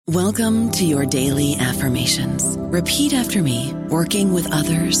Welcome to your daily affirmations. Repeat after me. Working with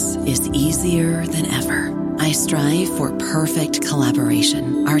others is easier than ever. I strive for perfect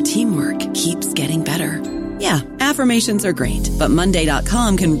collaboration. Our teamwork keeps getting better. Yeah, affirmations are great, but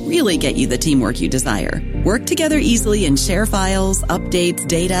Monday.com can really get you the teamwork you desire. Work together easily and share files, updates,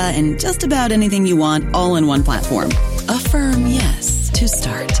 data, and just about anything you want all in one platform. Affirm yes to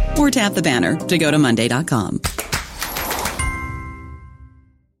start, or tap the banner to go to Monday.com.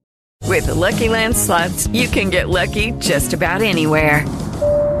 With the Lucky Land Slots, you can get lucky just about anywhere.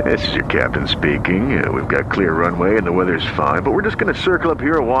 This is your captain speaking. We've got clear runway and the weather's fine, but we're just going to circle up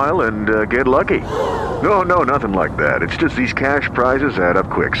here a while and get lucky. No, nothing like that. It's just these cash prizes add up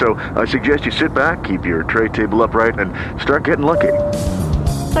quick. So I suggest you sit back, keep your tray table upright, and start getting lucky.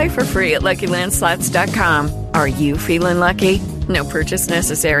 Play for free at LuckyLandSlots.com. Are you feeling lucky? No purchase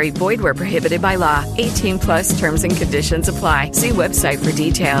necessary. Void where prohibited by law. 18+ terms and conditions apply. See website for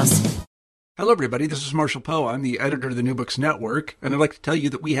details. Hello, everybody. This is Marshall Poe. I'm the editor of the New Books Network, and I'd like to tell you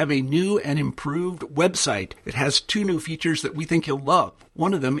that we have a new and improved website. It has 2 new features that we think you'll love.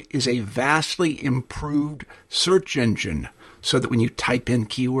 One of them is a vastly improved search engine, so that when you type in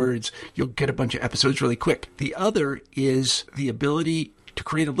keywords, you'll get a bunch of episodes really quick. The other is the ability to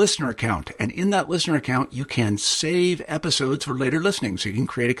create a listener account. And in that listener account, you can save episodes for later listening. So you can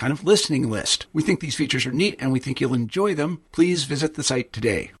create a kind of listening list. We think these features are neat and we think you'll enjoy them. Please visit the site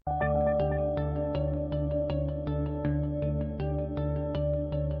today.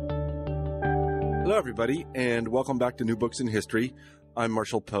 Hello, everybody, and welcome back to New Books in History. I'm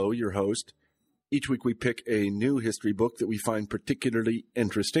Marshall Poe, your host. Each week we pick a new history book that we find particularly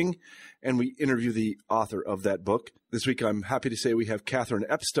interesting, and we interview the author of that book. This week I'm happy to say we have Catherine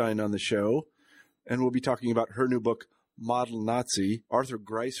Epstein on the show, and we'll be talking about her new book, Model Nazi, Arthur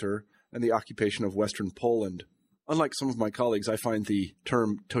Greiser, and the Occupation of Western Poland. Unlike some of my colleagues, I find the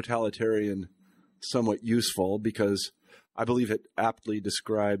term totalitarian somewhat useful because I believe it aptly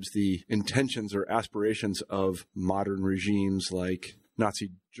describes the intentions or aspirations of modern regimes like Nazi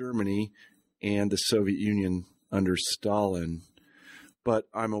Germany and the Soviet Union under Stalin. But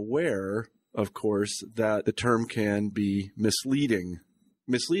I'm aware, of course, that the term can be misleading.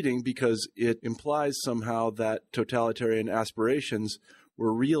 Misleading because it implies somehow that totalitarian aspirations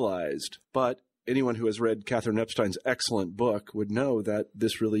were realized. But anyone who has read Catherine Epstein's excellent book would know that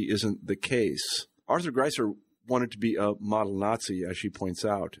this really isn't the case. Arthur Greiser wanted to be a model Nazi, as she points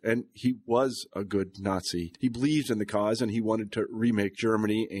out, and he was a good Nazi. He believed in the cause, and he wanted to remake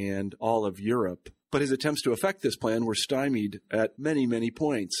Germany and all of Europe. But his attempts to effect this plan were stymied at many, many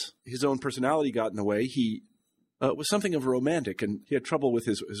points. His own personality got in the way. He was something of a romantic, and he had trouble with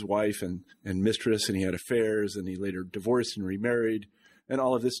his wife and mistress, and he had affairs, and he later divorced and remarried. And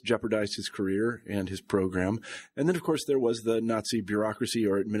all of this jeopardized his career and his program. And then, of course, there was the Nazi bureaucracy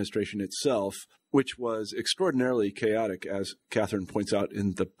or administration itself, which was extraordinarily chaotic, as Catherine points out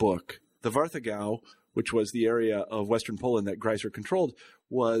in the book. The Warthegau, which was the area of Western Poland that Greiser controlled,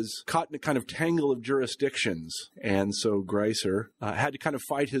 was caught in a kind of tangle of jurisdictions. And so Greiser had to kind of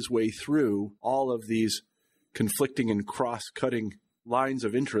fight his way through all of these conflicting and cross-cutting lines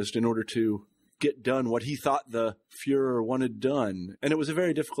of interest in order to get done what he thought the Fuhrer wanted done. And it was a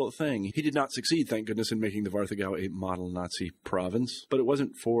very difficult thing. He did not succeed, thank goodness, in making the Warthegau a model Nazi province, but it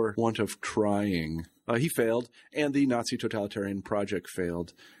wasn't for want of trying. He failed, and the Nazi totalitarian project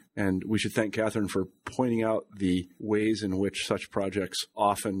failed. And we should thank Catherine for pointing out the ways in which such projects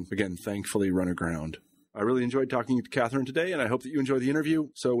often, again, thankfully run aground. I really enjoyed talking to Catherine today, and I hope that you enjoy the interview.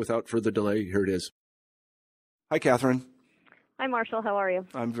 So without further delay, here it is. Hi, Catherine. Hi, Marshall. How are you?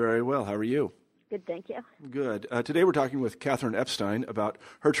 I'm very well. How are you? Good, thank you. Good. Today we're talking with Catherine Epstein about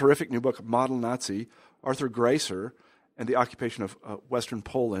her terrific new book, Model Nazi, Arthur Greiser, and the Occupation of Western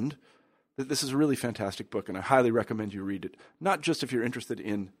Poland. This is a really fantastic book, and I highly recommend you read it, not just if you're interested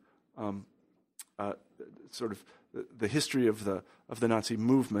in sort of the history of the Nazi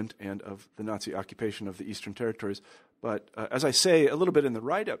movement and of the Nazi occupation of the Eastern Territories, but as I say a little bit in the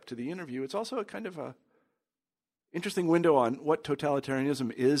write-up to the interview, it's also a kind of a interesting window on what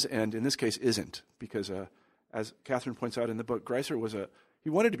totalitarianism is and, in this case, isn't. Because, as Catherine points out in the book, Greiser he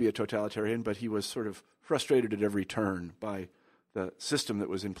wanted to be a totalitarian, but he was sort of frustrated at every turn by the system that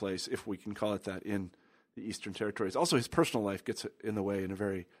was in place, if we can call it that, in the Eastern Territories. Also, his personal life gets in the way in a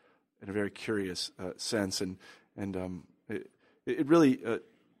very curious sense, and it really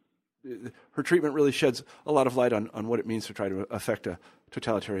her treatment really sheds a lot of light on what it means to try to affect a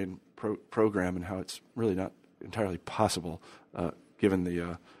totalitarian program and how it's really not entirely possible, given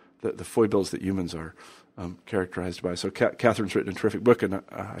the foibles that humans are characterized by. So Catherine's written a terrific book, and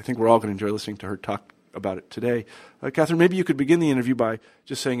I think we're all going to enjoy listening to her talk about it today. Catherine, maybe you could begin the interview by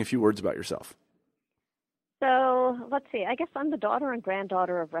just saying a few words about yourself. So let's see. I guess I'm the daughter and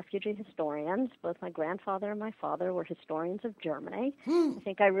granddaughter of refugee historians. Both my grandfather and my father were historians of Germany. I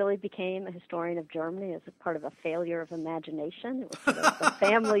think I really became a historian of Germany as a part of a failure of imagination. It was sort of a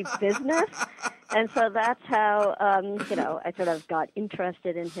family business. And so that's how, I sort of got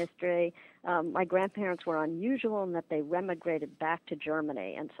interested in history. My grandparents were unusual in that they remigrated back to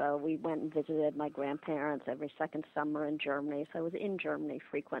Germany. And so we went and visited my grandparents every second summer in Germany. So I was in Germany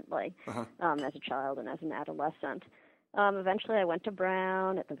frequently as a child and as an adolescent. Eventually I went to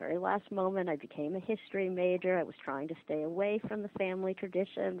Brown. At the very last moment, I became a history major. I was trying to stay away from the family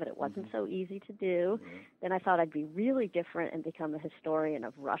tradition, but it wasn't so easy to do. Then I thought I'd be really different and become a historian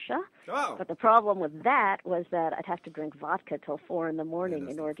of Russia. Oh. But the problem with that was that I'd have to drink vodka till 4 in the morning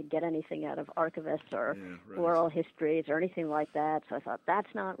in order to get anything out of archivists or oral histories or anything like that. So I thought,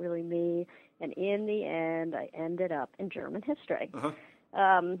 that's not really me. And in the end, I ended up in German history.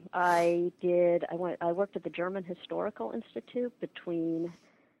 I worked at the German Historical Institute between,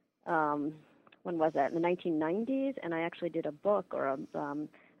 when was that, in the 1990s, and I actually did a book or a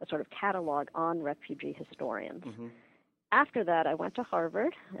sort of catalog on refugee historians. After that, I went to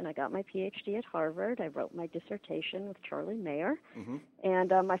Harvard, and I got my PhD at Harvard. I wrote my dissertation with Charlie Mayer, and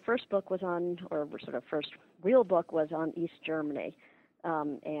my first book was on, or sort of first real book was on East Germany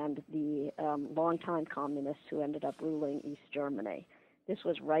and the longtime communists who ended up ruling East Germany. This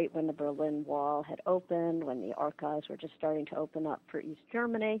was right when the Berlin Wall had opened, when the archives were just starting to open up for East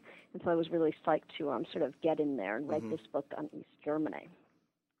Germany, and so I was really psyched to sort of get in there and write this book on East Germany.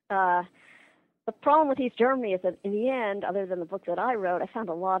 The problem with East Germany is that in the end, other than the book that I wrote, I found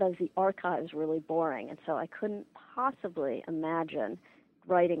a lot of the archives really boring, and so I couldn't possibly imagine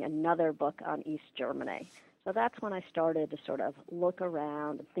writing another book on East Germany. So that's when I started to sort of look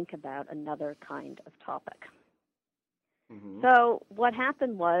around and think about another kind of topic. So what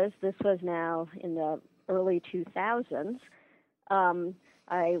happened was, this was now in the early 2000s,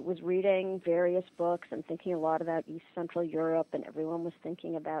 I was reading various books and thinking a lot about East Central Europe, and everyone was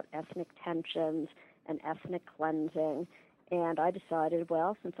thinking about ethnic tensions and ethnic cleansing. And I decided,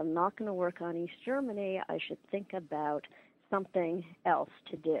 well, since I'm not going to work on East Germany, I should think about something else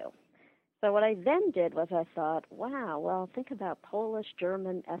to do. So what I then did was I thought, wow, well, think about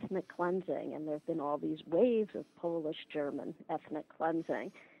Polish-German ethnic cleansing, and there have been all these waves of Polish-German ethnic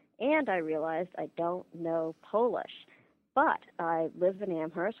cleansing. And I realized I don't know Polish. But I live in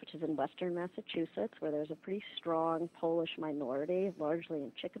Amherst, which is in western Massachusetts, where there's a pretty strong Polish minority, largely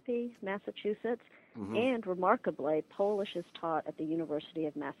in Chicopee, Massachusetts. And remarkably, Polish is taught at the University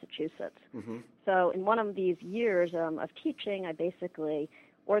of Massachusetts. So in one of these years of teaching, I basically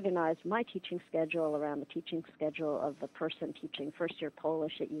organized my teaching schedule around the teaching schedule of the person teaching first-year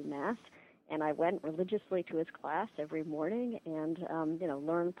Polish at UMass, and I went religiously to his class every morning and,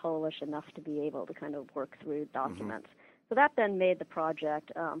 learned Polish enough to be able to kind of work through documents. So that then made the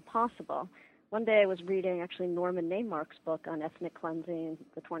project possible. One day I was reading actually Norman Neymark's book on ethnic cleansing in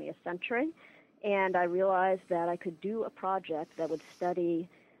the 20th century, and I realized that I could do a project that would study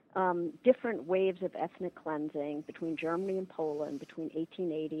different waves of ethnic cleansing between Germany and Poland between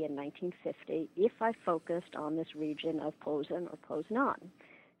 1880 and 1950 if I focused on this region of Posen or Poznan.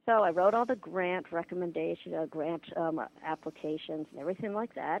 So I wrote all the grant applications and everything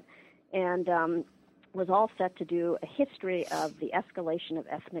like that, and was all set to do a history of the escalation of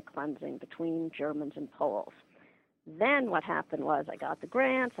ethnic cleansing between Germans and Poles. Then what happened was I got the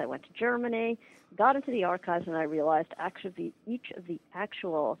grants, I went to Germany, got into the archives, and I realized actually each of the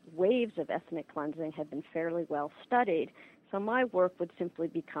actual waves of ethnic cleansing had been fairly well studied, so my work would simply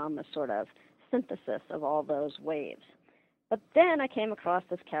become a sort of synthesis of all those waves. But then I came across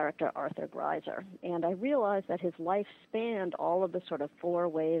this character, Arthur Greiser, and I realized that his life spanned all of the sort of 4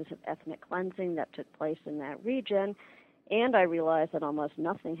 waves of ethnic cleansing that took place in that region, and I realized that almost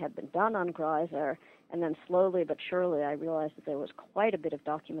nothing had been done on Greiser. And then slowly but surely, I realized that there was quite a bit of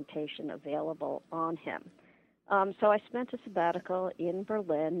documentation available on him. So I spent a sabbatical in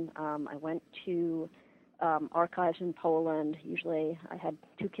Berlin. I went to archives in Poland. Usually, I had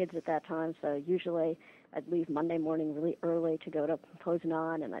 2 kids at that time, so usually I'd leave Monday morning really early to go to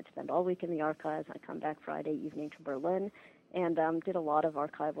Poznan, and I'd spend all week in the archives. I'd come back Friday evening to Berlin, and did a lot of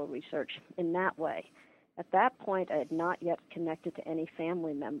archival research in that way. At that point, I had not yet connected to any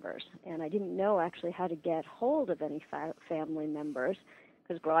family members, and I didn't know actually how to get hold of any family members,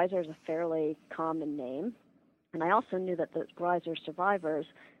 because Greiser is a fairly common name. And I also knew that the Greiser survivors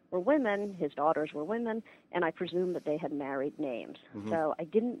were women, his daughters were women, and I presumed that they had married names. So I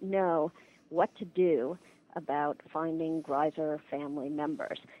didn't know what to do about finding Greiser family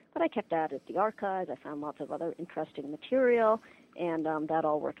members. But I kept at it at the archives. I found lots of other interesting material, and that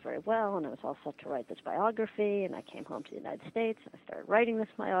all worked very well, and I was all set to write this biography, and I came home to the United States, and I started writing this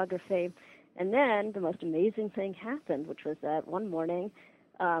biography. And then the most amazing thing happened, which was that one morning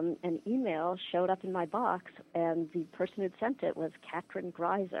an email showed up in my box, and the person who'd sent it was Katrin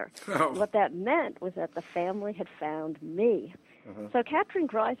Greiser. Oh. What that meant was that the family had found me. So Katrin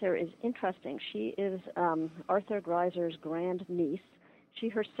Greiser is interesting. She is Arthur Greiser's grand niece. She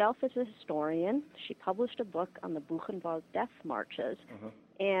herself is a historian. She published a book on the Buchenwald death marches.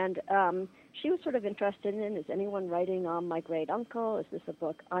 And she was sort of interested in, is anyone writing on my great uncle? Is this a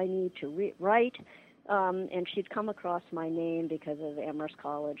book I need to write? And she'd come across my name because of Amherst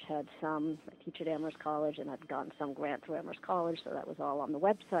College I teach at Amherst College, and I'd gotten some grant through Amherst College, so that was all on the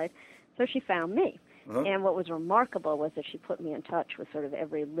website. So she found me. And what was remarkable was that she put me in touch with sort of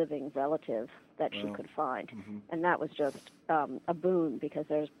every living relative that she could find. And that was just a boon, because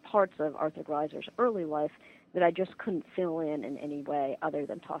there's parts of Arthur Greiser's early life that I just couldn't fill in any way other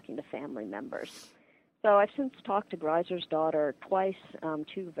than talking to family members. So I've since talked to Greiser's daughter twice,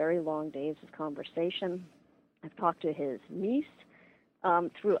 2 very long days of conversation. I've talked to his niece.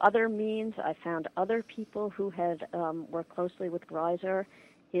 Through other means, I found other people who had worked closely with Greiser.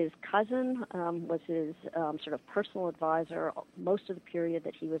 His cousin was his sort of personal advisor most of the period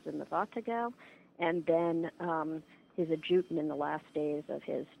that he was in the Warthegau, and then his adjutant in the last days of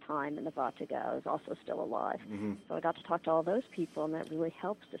his time in the Warthegau is also still alive. So I got to talk to all those people, and that really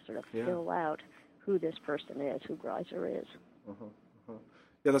helps to sort of fill out who this person is, who Greiser is.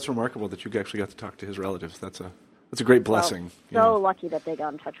 Yeah, that's remarkable that you actually got to talk to his relatives. That's a great blessing. Well, so lucky that they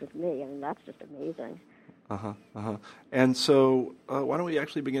got in touch with me. I mean, that's just amazing. And so why don't we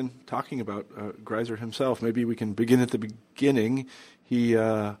actually begin talking about Greiser himself? Maybe we can begin at the beginning. He,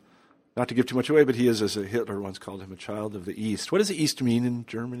 not to give too much away, but he is, as Hitler once called him, a child of the East. What does the East mean in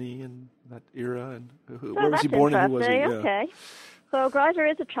Germany in that era? And where was he born and who was he? Okay. So Greiser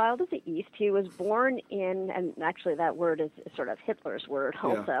is a child of the East. He was born in, and actually that word is sort of Hitler's word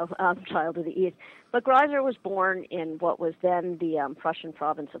also, child of the East. But Greiser was born in what was then the Prussian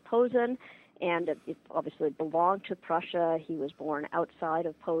province of Posen, and it obviously belonged to Prussia. He was born outside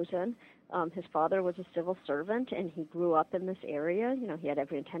of Posen. His father was a civil servant, and he grew up in this area. You know, he had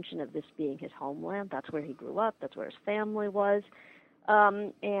every intention of this being his homeland. That's where he grew up. That's where his family was.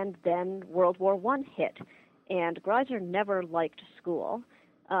 And then World War I hit. And Greiser never liked school,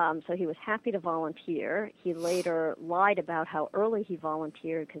 so he was happy to volunteer. He later lied about how early he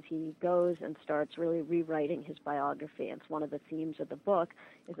volunteered, because he goes and starts really rewriting his biography. And it's one of the themes of the book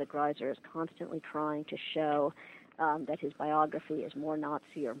is that Greiser is constantly trying to show that his biography is more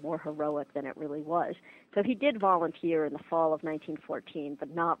Nazi or more heroic than it really was. So he did volunteer in the fall of 1914,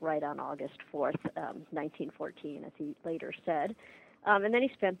 but not right on August 4th, 1914, as he later said. And then he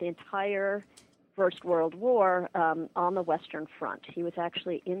spent the entire First World War on the Western Front. He was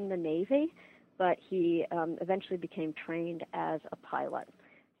actually in the Navy, but he eventually became trained as a pilot.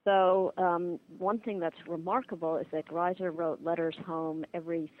 So one thing that's remarkable is that Greiser wrote letters home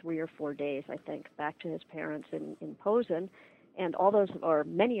every 3 or 4 days, I think, back to his parents in Posen, and all those, or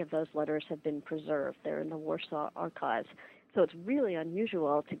many of those letters have been preserved. They're in the Warsaw archives. So it's really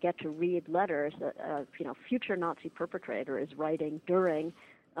unusual to get to read letters that a future Nazi perpetrator is writing during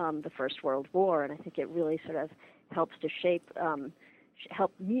the First World War, and I think it really sort of helps to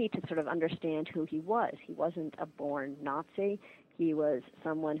help me to sort of understand who he was. He wasn't a born Nazi. He was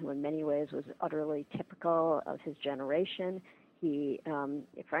someone who in many ways was utterly typical of his generation. He,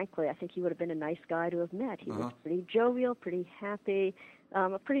 frankly, I think he would have been a nice guy to have met. He was pretty jovial, pretty happy,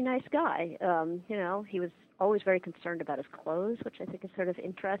 a pretty nice guy. He was always very concerned about his clothes, which I think is sort of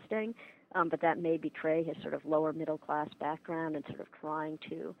interesting, but that may betray his sort of lower middle class background and sort of trying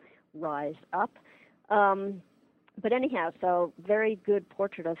to rise up. But anyhow, so very good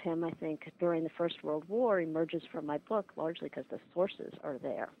portrait of him, I think, during the First World War emerges from my book, largely because the sources are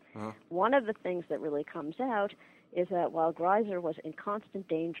there. One of the things that really comes out is that while Greiser was in constant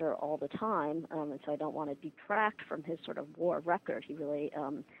danger all the time, and so I don't want to detract from his sort of war record, he really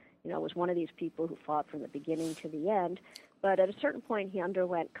was one of these people who fought from the beginning to the end. But at a certain point, he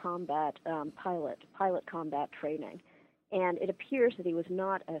underwent pilot combat training. And it appears that he was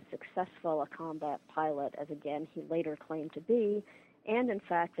not as successful a combat pilot as, again, he later claimed to be, and in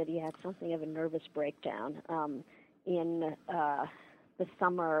fact that he had something of a nervous breakdown in the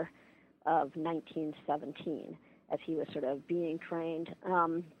summer of 1917 as he was sort of being trained.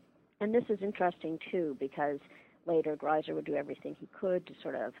 And this is interesting, too, because later Greiser would do everything he could to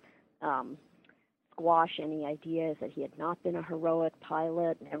sort of squash any ideas that he had not been a heroic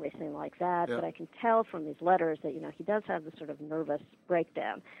pilot and everything like that. Yeah. But I can tell from these letters that, he does have this sort of nervous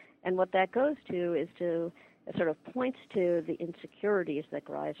breakdown. And what that goes to is it sort of points to the insecurities that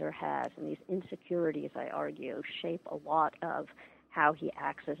Greiser has. And these insecurities, I argue, shape a lot of how he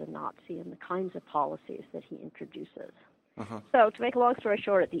acts as a Nazi and the kinds of policies that he introduces. So to make a long story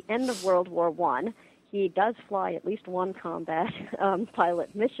short, at the end of World War I, he does fly at least one combat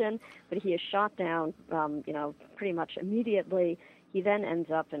pilot mission, but he is shot down, pretty much immediately. He then ends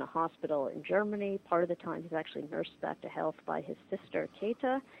up in a hospital in Germany. Part of the time he's actually nursed back to health by his sister,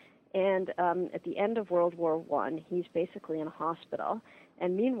 Käthe. And at the end of World War I, he's basically in a hospital.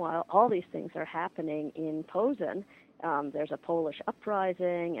 And meanwhile, all these things are happening in Posen. There's a Polish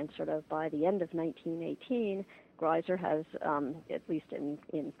uprising, and sort of by the end of 1918, Greiser has, at least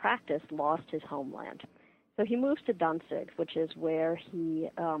in practice, lost his homeland. So he moves to Danzig, which is where he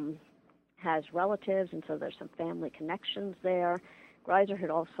has relatives, and so there's some family connections there. Greiser had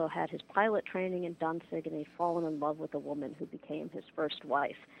also had his pilot training in Danzig, and he'd fallen in love with a woman who became his first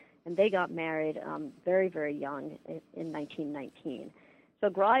wife. And they got married very, very young in 1919. So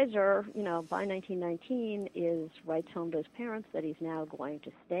Greiser, by 1919, writes home to his parents that he's now going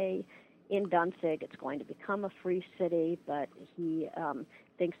to stay in Danzig. It's going to become a free city, but he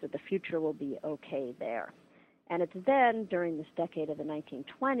thinks that the future will be okay there. And it's then, during this decade of the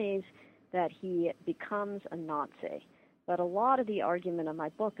 1920s, that he becomes a Nazi. But a lot of the argument of my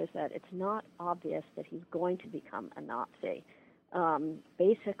book is that it's not obvious that he's going to become a Nazi.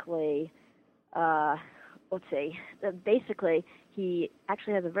 Basically, he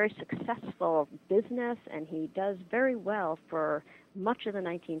actually has a very successful business, and he does very well for much of the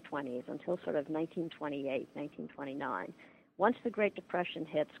 1920s until sort of 1928, 1929. Once the Great Depression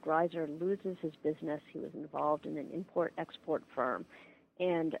hits, Greiser loses his business. He was involved in an import-export firm.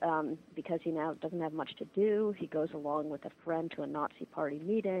 And because he now doesn't have much to do, he goes along with a friend to a Nazi Party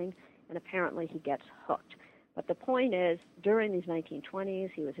meeting, and apparently he gets hooked. But the point is, during these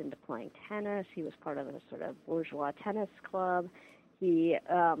 1920s, he was into playing tennis. He was part of a sort of bourgeois tennis club. He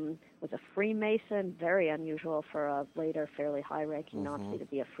was a Freemason, very unusual for a later fairly high-ranking Nazi to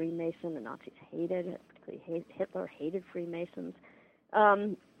be a Freemason. The Nazis hated, particularly Hitler hated Freemasons.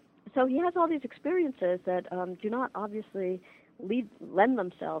 So he has all these experiences that do not obviously lend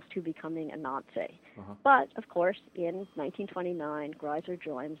themselves to becoming a Nazi. But, of course, in 1929, Greiser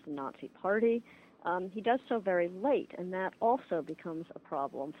joins the Nazi Party. He does so very late, and that also becomes a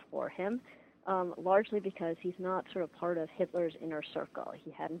problem for him, largely because he's not sort of part of Hitler's inner circle.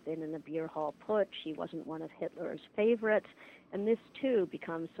 He hadn't been in the beer hall putsch. He wasn't one of Hitler's favorites. And this, too,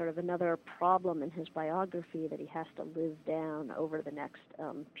 becomes sort of another problem in his biography that he has to live down over the next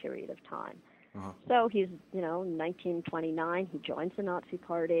period of time. So he's, 1929, he joins the Nazi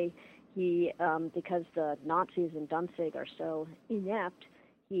Party. He, because the Nazis in Danzig are so inept,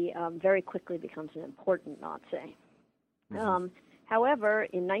 he very quickly becomes an important Nazi. However,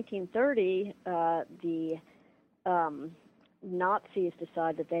 in 1930, the Nazis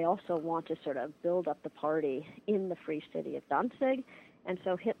decide that they also want to sort of build up the party in the free city of Danzig, and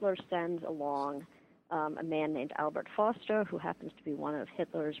so Hitler sends along a man named Albert Foster, who happens to be one of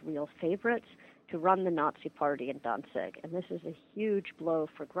Hitler's real favorites, to run the Nazi Party in Danzig. And this is a huge blow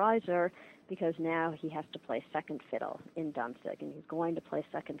for Greiser, because now he has to play second fiddle in Danzig, and he's going to play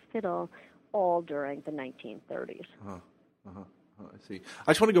second fiddle all during the 1930s. I see.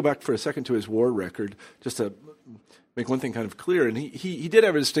 I just want to go back for a second to his war record, just to make one thing kind of clear. And he did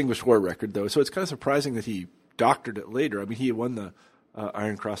have a distinguished war record, though, so it's kind of surprising that he doctored it later. I mean, he had won the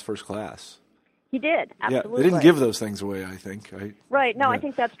Iron Cross First Class. He did, absolutely. Yeah, they didn't give those things away, I think. Right. No, I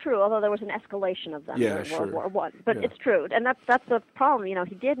think that's true, although there was an escalation of them during World War I. But it's true, and that's the problem.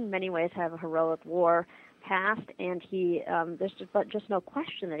 He did in many ways have a heroic war past, and there's just no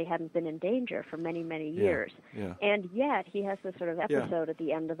question that he hadn't been in danger for many, many years. And yet he has this sort of episode at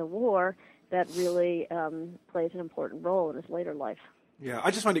the end of the war that really plays an important role in his later life. Yeah,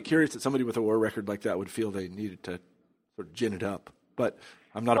 I just find it curious that somebody with a war record like that would feel they needed to sort of gin it up. But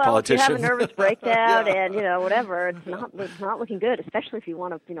I'm not a politician. If you have a nervous breakdown and whatever, it's not looking good. Especially if you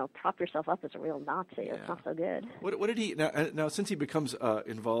want to prop yourself up as a real Nazi, it's not so good. What did he now? Since he becomes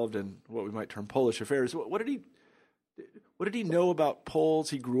involved in what we might term Polish affairs, what did he know about Poles?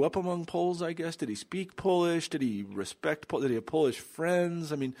 He grew up among Poles, I guess. Did he speak Polish? Did he respect? Did he have Polish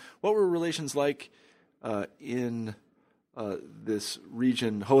friends? I mean, what were relations like in this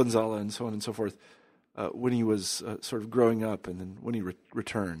region, Hohenzollern, and so on and so forth? When he was sort of growing up, and then when he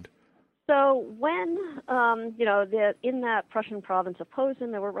returned? So when, in that Prussian province of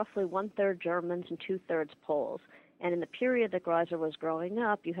Posen, there were roughly 1/3 Germans and 2/3 Poles. And in the period that Greiser was growing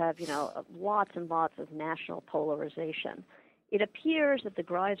up, you have, lots and lots of national polarization. It appears that the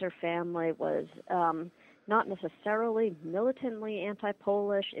Greiser family was not necessarily militantly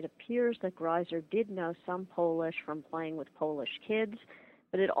anti-Polish. It appears that Greiser did know some Polish from playing with Polish kids,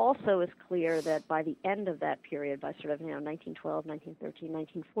 but it also is clear that by the end of that period, by sort of 1912, 1913,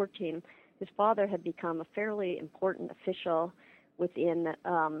 1914, his father had become a fairly important official within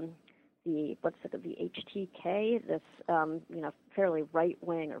the HTK, this fairly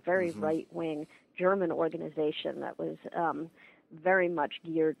right-wing or very right-wing German organization that was very much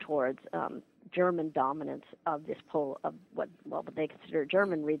geared towards German dominance of this what they consider a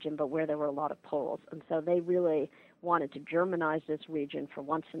German region, but where there were a lot of Poles. And so they really wanted to Germanize this region for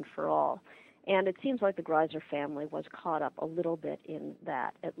once and for all. And it seems like the Greiser family was caught up a little bit in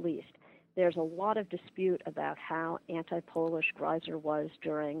that, at least. There's a lot of dispute about how anti-Polish Greiser was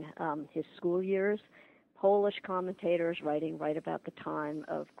during his school years. Polish commentators writing right about the time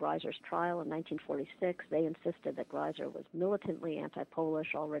of Greiser's trial in 1946, they insisted that Greiser was militantly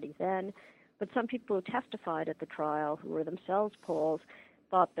anti-Polish already then. But some people who testified at the trial, who were themselves Poles,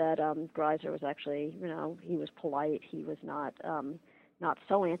 thought that Greiser was actually, he was polite. He was not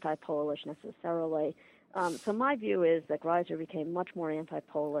so anti-Polish necessarily. So my view is that Greiser became much more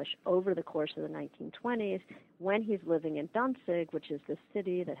anti-Polish over the course of the 1920s when he's living in Danzig, which is this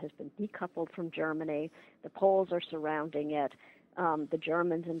city that has been decoupled from Germany. The Poles are surrounding it. The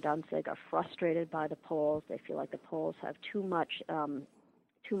Germans in Danzig are frustrated by the Poles. They feel like the Poles have too much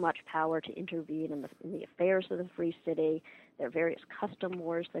power to intervene in the affairs of the Free City. There are various custom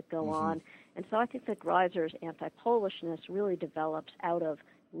wars that go on. And so I think that Greiser's anti-Polishness really develops out of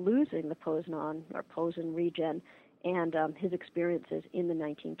losing the Poznan or Posen region and his experiences in the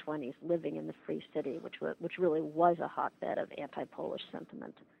 1920s living in the Free City, which really was a hotbed of anti-Polish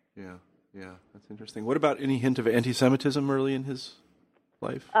sentiment. Yeah, that's interesting. What about any hint of anti-Semitism early in his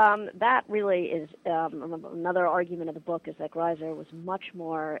life? That really is another argument of the book, is that Greiser was much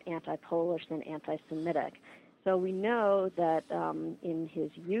more anti-Polish than anti-Semitic. So we know that in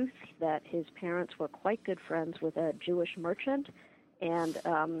his youth that his parents were quite good friends with a Jewish merchant, and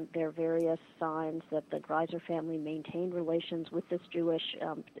there are various signs that the Greiser family maintained relations with this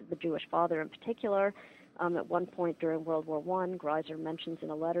the Jewish father in particular. At one point during World War I, Greiser mentions in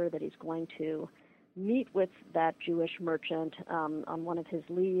a letter that he's going to meet with that Jewish merchant on one of his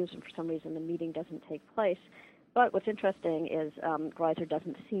leaves, and for some reason the meeting doesn't take place. But what's interesting is Greiser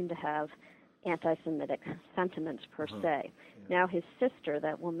doesn't seem to have anti-Semitic sentiments per se. Yeah. Now his sister,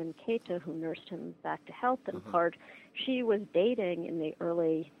 that woman Kata, who nursed him back to health in part, she was dating in the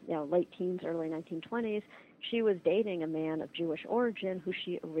late teens, early 1920s, she was dating a man of Jewish origin who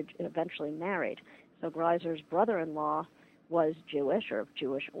she eventually married. So Greiser's brother-in-law was Jewish or of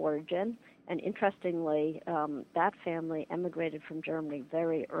Jewish origin, and interestingly, that family emigrated from Germany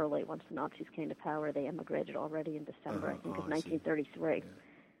very early. Once the Nazis came to power, they emigrated already in December, of 1933. Yeah.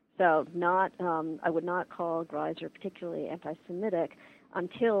 So I would not call Greiser particularly anti-Semitic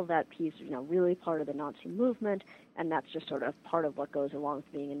until that piece, really part of the Nazi movement, and that's just sort of part of what goes along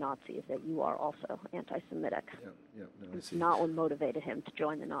with being a Nazi, is that you are also anti-Semitic. It's not what motivated him to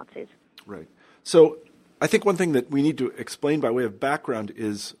join the Nazis. Right. So I think one thing that we need to explain by way of background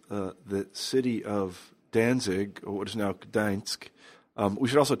is the city of Danzig, or what is now Gdańsk. We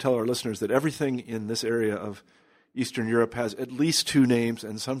should also tell our listeners that everything in this area of Eastern Europe has at least two names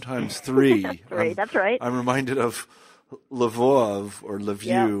and sometimes three. That's right. I'm reminded of Lvov or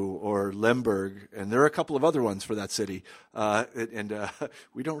Lviv or Lemberg, and there are a couple of other ones for that city.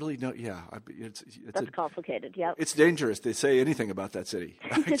 We don't really know. Yeah, that's complicated. Yeah, it's dangerous to say anything about that city.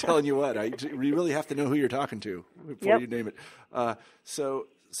 I'm telling you what, you really have to know who you're talking to before you name it. So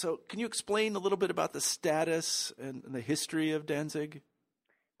can you explain a little bit about the status and the history of Danzig?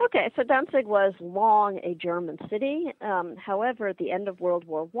 Okay, so Danzig was long a German city. However, at the end of World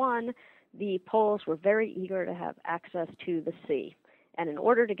War I, the Poles were very eager to have access to the sea. And in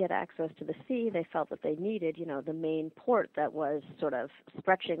order to get access to the sea, they felt that they needed, the main port that was sort of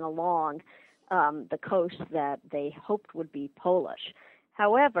stretching along the coast that they hoped would be Polish.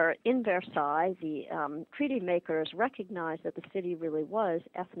 However, in Versailles, the treaty makers recognized that the city really was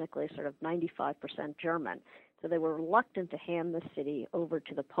ethnically sort of 95% German. So they were reluctant to hand the city over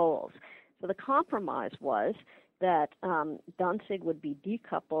to the Poles. So the compromise was that Danzig would be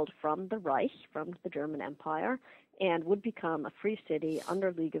decoupled from the Reich, from the German Empire, and would become a free city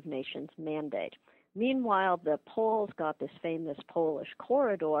under League of Nations mandate. Meanwhile, the Poles got this famous Polish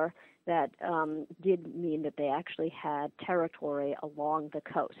corridor that did mean that they actually had territory along the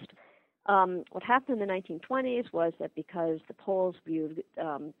coast. What happened in the 1920s was that because the Poles viewed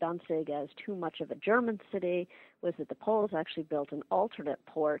Danzig as too much of a German city, was that the Poles actually built an alternate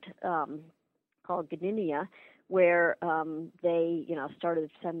port called Gdynia, where they,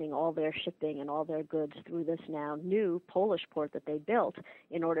 started sending all their shipping and all their goods through this now new Polish port that they built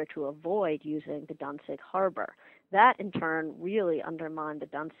in order to avoid using the Danzig harbor. That, in turn, really undermined the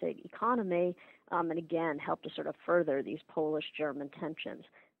Danzig economy and, again, helped to sort of further these Polish-German tensions.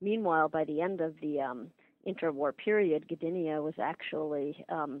 Meanwhile, by the end of the interwar period, Gdynia was actually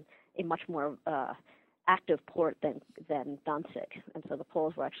a much more active port than Danzig. And so the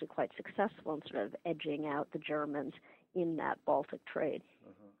Poles were actually quite successful in sort of edging out the Germans in that Baltic trade.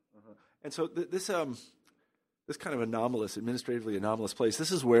 And so this kind of administratively anomalous place,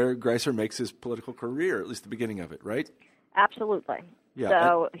 this is where Greiser makes his political career, at least the beginning of it, right? Absolutely. Yeah.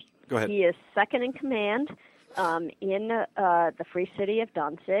 So go ahead. He is second in command in the Free City of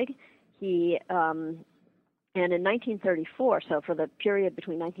Danzig. And in 1934, so for the period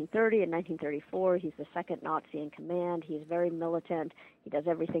between 1930 and 1934, he's the second Nazi in command. He's very militant. He does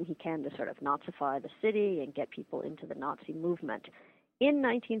everything he can to sort of Nazify the city and get people into the Nazi movement. In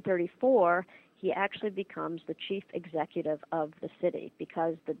 1934, he actually becomes the chief executive of the city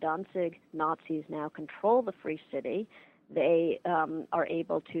because the Danzig Nazis now control the Free City. They are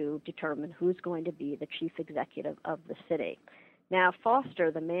able to determine who's going to be the chief executive of the city. Now,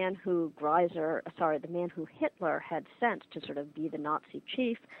 Foster, the man who Hitler had sent to sort of be the Nazi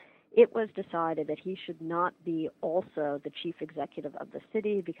chief, it was decided that he should not be also the chief executive of the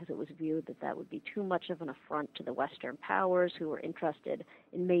city because it was viewed that that would be too much of an affront to the Western powers who were interested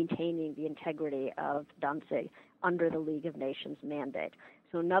in maintaining the integrity of Danzig under the League of Nations mandate.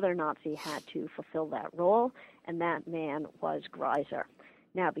 So another Nazi had to fulfill that role, and that man was Greiser.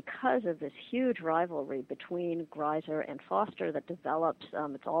 Now, because of this huge rivalry between Greiser and Foster that develops,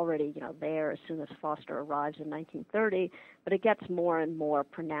 it's already there as soon as Foster arrives in 1930, but it gets more and more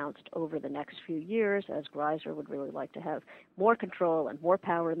pronounced over the next few years as Greiser would really like to have more control and more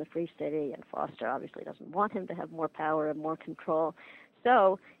power in the Free City, and Foster obviously doesn't want him to have more power and more control.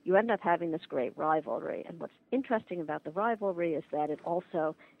 So you end up having this great rivalry. And what's interesting about the rivalry is that it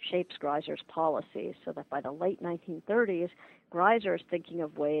also shapes Greiser's policies, so that by the late 1930s, Greiser is thinking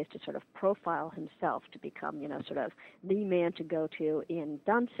of ways to sort of profile himself to become, sort of the man to go to in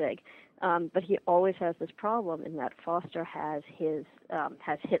Danzig. But he always has this problem in that Foster has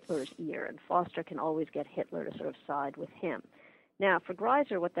Hitler's ear, and Foster can always get Hitler to sort of side with him. Now, for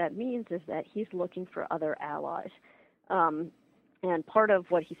Greiser, what that means is that he's looking for other allies. And part of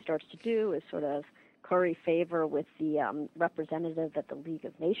what he starts to do is sort of curry favor with the representative that the League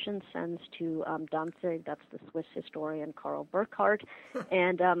of Nations sends to Danzig. That's the Swiss historian Karl Burkhardt.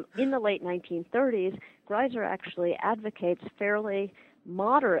 And in the late 1930s, Greiser actually advocates fairly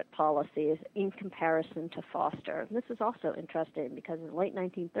moderate policies in comparison to Foster. And this is also interesting because in the late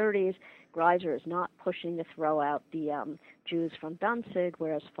 1930s, Greiser is not pushing to throw out the Jews from Danzig,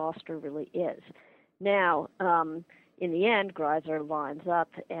 whereas Foster really is. Now, in the end, Greiser lines up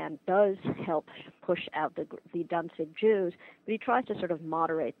and does help push out the Danzig Jews, but he tries to sort of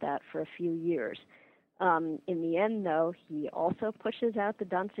moderate that for a few years. In the end, though, he also pushes out the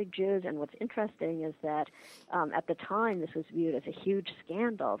Danzig Jews, and what's interesting is that at the time this was viewed as a huge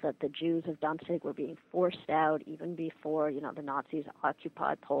scandal that the Jews of Danzig were being forced out even before, the Nazis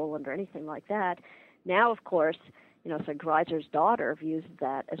occupied Poland or anything like that. Now, of course, so Greiser's daughter views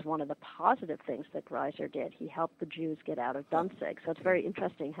that as one of the positive things that Greiser did. He helped the Jews get out of Danzig. So it's very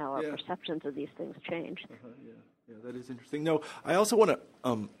interesting how our perceptions of these things change. Yeah, that is interesting. No, I also want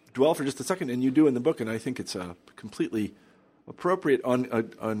to dwell for just a second, and you do in the book, and I think it's completely appropriate on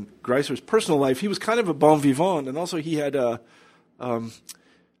Greiser's personal life. He was kind of a bon vivant, and also he had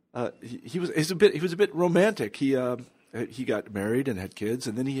he was a bit romantic. He got married and had kids,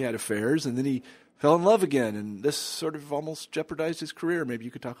 and then he had affairs, and then he fell in love again, and this sort of almost jeopardized his career. Maybe you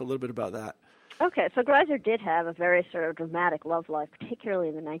could talk a little bit about that. Okay, so Greiser did have a very sort of dramatic love life, particularly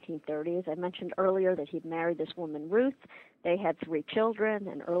in the 1930s. I mentioned earlier that he'd married this woman, Ruth. They had 3 children,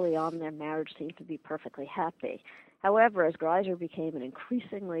 and early on their marriage seemed to be perfectly happy. However, as Greiser became an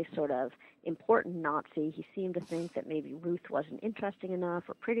increasingly sort of important Nazi, he seemed to think that maybe Ruth wasn't interesting enough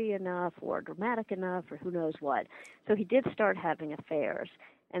or pretty enough or dramatic enough or who knows what. So he did start having affairs.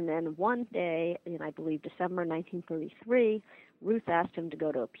 And then one day, in I believe December 1933, Ruth asked him to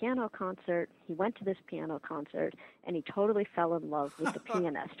go to a piano concert. He went to this piano concert, and he totally fell in love with the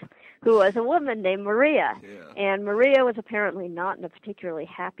pianist, who was a woman named Maria. Yeah. And Maria was apparently not in a particularly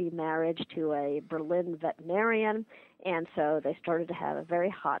happy marriage to a Berlin veterinarian, and so they started to have a very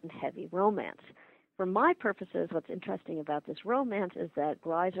hot and heavy romance. for my purposes, what's interesting about this romance is that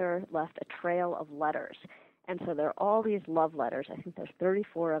Greiser left a trail of letters. And so there are all these love letters, I think there's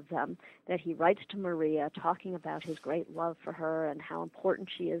 34 of them, that he writes to Maria talking about his great love for her and how important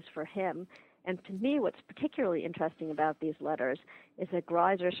she is for him. And to me, what's particularly interesting about these letters is that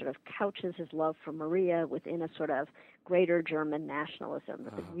Greiser sort of couches his love for Maria within a sort of greater German nationalism.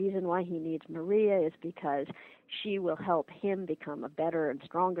 The reason why he needs Maria is because she will help him become a better and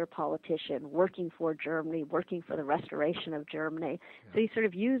stronger politician, working for Germany, working for the restoration of Germany. So he sort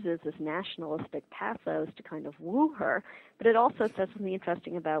of uses this nationalistic pathos to kind of woo her, but it also says something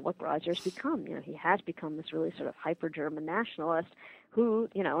interesting about what Greiser's become. You know, he has become this really sort of hyper-German nationalist who,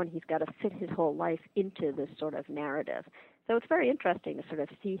 you know, and he's got to fit his whole life into this sort of narrative. So it's very interesting to sort of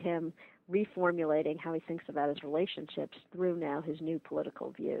see him reformulating how he thinks about his relationships through now his new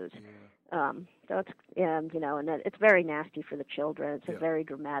political views. So it's, you know, and it's very nasty for the children. It's a very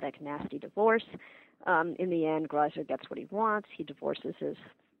dramatic, nasty divorce. In the end, Greiser gets what he wants. He divorces his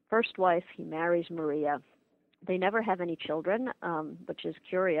first wife. He marries Maria. They never have any children, which is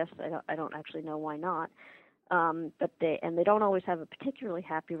curious. I don't actually know why not. But they don't always have a particularly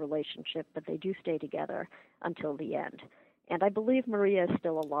happy relationship, but they do stay together until the end. And I believe Maria is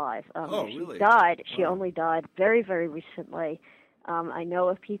still alive. Really? She died. She only died very, very recently. I know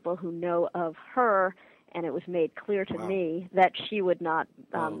of people who know of her, and it was made clear to me that she would not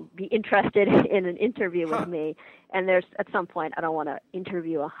be interested in an interview with me. And there's, at some point, I don't want to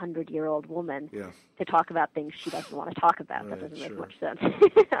interview a 100-year-old woman to talk about things she doesn't want to talk about. That doesn't make much sense.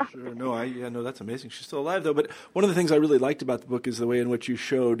 Sure. No, that's amazing. She's still alive, though. But one of the things I really liked about the book is the way in which you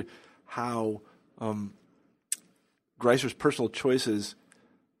showed how Greiser's personal choices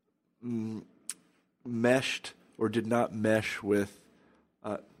meshed or did not mesh with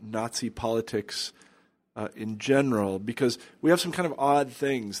Nazi politics in general, because we have some kind of odd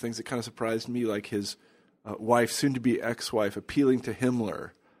things that kind of surprised me, like his wife, soon-to-be ex-wife, appealing to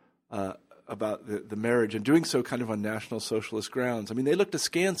Himmler about the marriage and doing so kind of on National Socialist grounds. I mean, they looked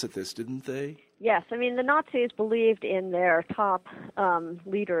askance at this, didn't they? Yes, I mean, the Nazis believed in their top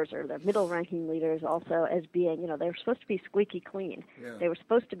leaders or their middle-ranking leaders also as being, you know, they were supposed to be squeaky clean. They were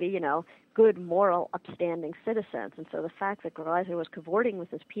supposed to be, you know, good, moral, upstanding citizens. And so the fact that Greiser was cavorting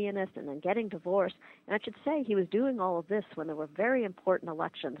with his pianist and then getting divorced, and I should say he was doing all of this when there were very important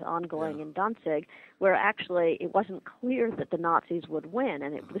elections ongoing in Danzig, where actually it wasn't clear that the Nazis would win,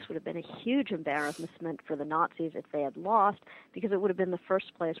 and this would have been a huge embarrassment for the Nazis if they had lost, because it would have been the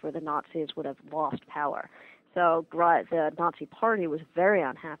first place where the Nazis would have lost power. So the Nazi Party was very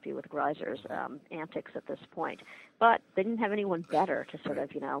unhappy with Greiser's antics at this point. But they didn't have anyone better to sort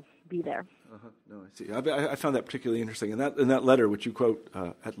of, you know, be there. No, I see. I found that particularly interesting. And that letter, which you quote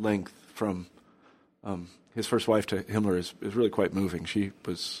at length from his first wife to Himmler, is really quite moving. She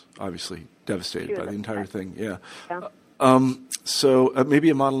was obviously devastated by the entire thing. Yeah. So maybe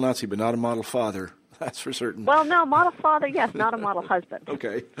a model Nazi, but not a model father. That's for certain. Well, no, model father, yes, not a model husband.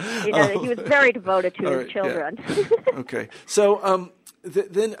 Okay. You know, he was very devoted to his children. Yeah. Okay. So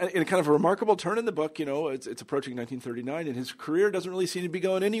then, in a kind of a remarkable turn in the book, you know, it's approaching 1939, and his career doesn't really seem to be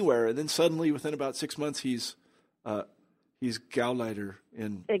going anywhere. And then suddenly, within about 6 months, he's Gauleiter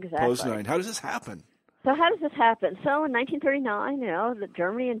in Poznań. How does this happen? So how does this happen? So in 1939, you know,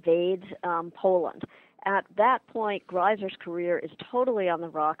 Germany invades Poland. At that point, Greiser's career is totally on the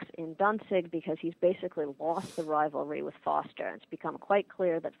rocks in Danzig because he's basically lost the rivalry with Foster. It's become quite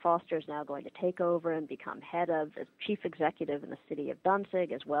clear that Foster is now going to take over and become head of the chief executive in the city of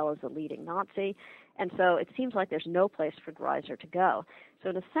Danzig, as well as the leading Nazi. And so it seems like there's no place for Greiser to go.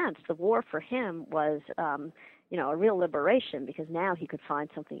 So in a sense, the war for him was, you know, a real liberation because now he could find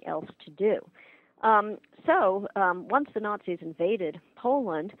something else to do. So once the Nazis invaded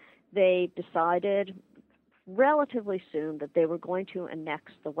Poland, they decided relatively soon that they were going to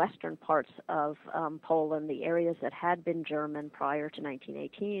annex the western parts of Poland, the areas that had been German prior to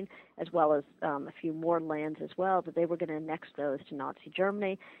 1918, as well as a few more lands as well, that they were going to annex those to Nazi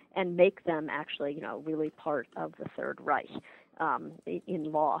Germany and make them actually, you know, really part of the Third Reich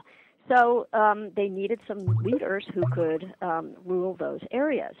in law. So they needed some leaders who could rule those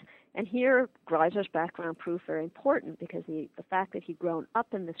areas. And here, Greiser's background proved very important because the fact that he'd grown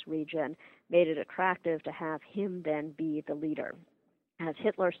up in this region made it attractive to have him then be the leader. As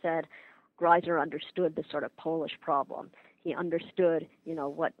Hitler said, Greiser understood the sort of Polish problem. He understood, you know,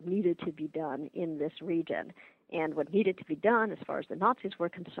 what needed to be done in this region. And what needed to be done, as far as the Nazis were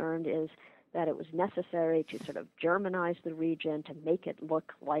concerned, is that it was necessary to sort of Germanize the region, to make it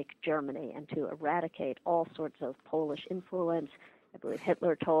look like Germany, and to eradicate all sorts of Polish influence. I believe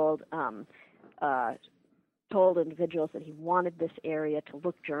Hitler told told individuals that he wanted this area to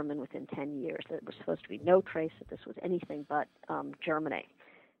look German within 10 years, that it was supposed to be no trace that this was anything but Germany.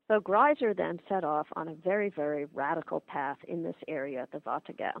 So Greiser then set off on a very, very radical path in this area at the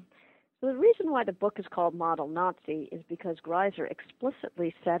Warthegau. So the reason why the book is called Model Nazi is because Greiser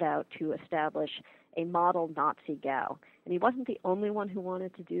explicitly set out to establish a model Nazi Gau. And he wasn't the only one who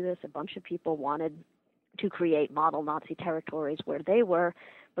wanted to do this. A bunch of people wanted to create model Nazi territories where they were,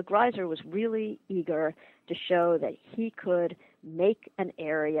 but Greiser was really eager to show that he could make an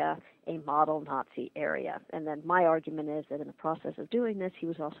area a model Nazi area. And then my argument is that in the process of doing this, he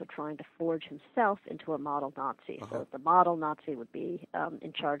was also trying to forge himself into a model Nazi. So that the model Nazi would be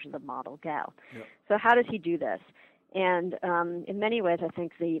in charge of the model Gau. Yep. So how does he do this? And in many ways, I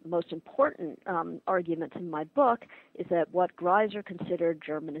think the most important argument in my book is that what Greiser considered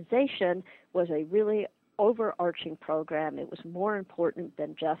Germanization was a really overarching program. It was more important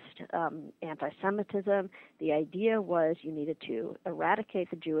than just anti-Semitism. The idea was you needed to eradicate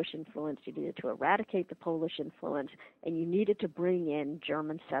the Jewish influence, you needed to eradicate the Polish influence, and you needed to bring in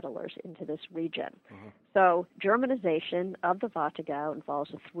German settlers into this region. So Germanization of the Warthegau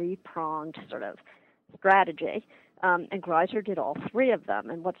involves a three-pronged sort of strategy. And Greiser did all three of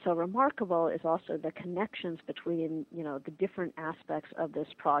them. And what's so remarkable is also the connections between, the different aspects of this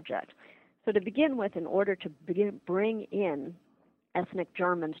project. So to begin with, in order to bring in ethnic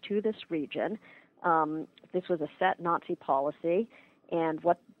Germans to this region, this was a set Nazi policy. And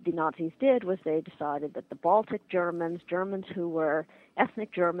what the Nazis did was they decided that the Baltic Germans,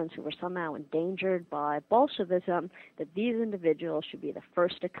 ethnic Germans who were somehow endangered by Bolshevism, that these individuals should be the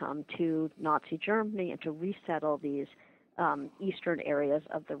first to come to Nazi Germany and to resettle these eastern areas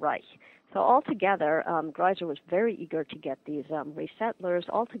of the Reich. So altogether, Greiser was very eager to get these resettlers.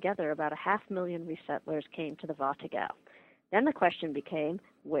 Altogether, about 500,000 resettlers came to the Warthegau. Then the question became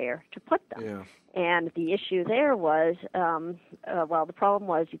where to put them. Yeah. And the issue there was, the problem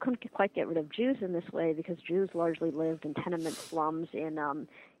was you couldn't quite get rid of Jews in this way because Jews largely lived in tenement slums in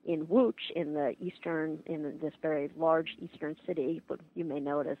Łódź, in this very large eastern city. But you may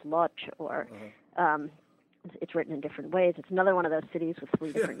know it as Łódź, or it's written in different ways. It's another one of those cities with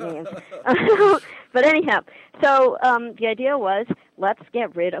 3 different names. But anyhow, so the idea was, let's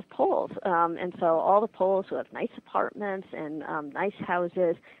get rid of Poles. And so all the Poles who have nice apartments and nice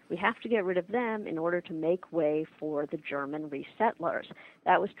houses, we have to get rid of them in order to make way for the German resettlers.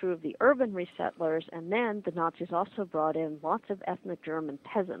 That was true of the urban resettlers, and then the Nazis also brought in lots of ethnic German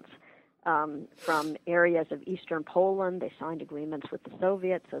peasants. From areas of eastern Poland. They signed agreements with the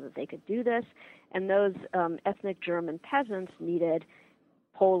Soviets so that they could do this. And those ethnic German peasants needed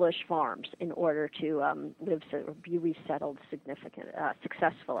Polish farms in order to be resettled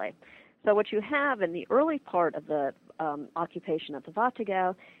successfully. So what you have in the early part of the occupation of the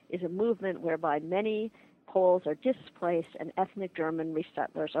Warthegau is a movement whereby many Poles are displaced and ethnic German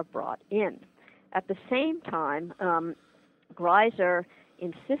resettlers are brought in. At the same time, Greiser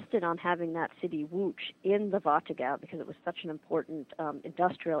insisted on having that city Łódź in the Warthegau because it was such an important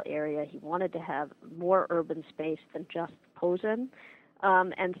industrial area. He wanted to have more urban space than just Posen.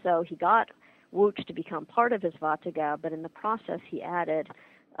 And so he got Łódź to become part of his Warthegau, but in the process he added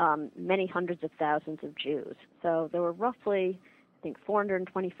many hundreds of thousands of Jews. So there were roughly,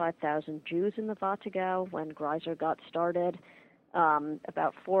 425,000 Jews in the Warthegau when Greiser got started.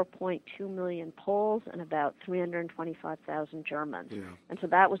 About 4.2 million Poles and about 325,000 Germans. Yeah. And so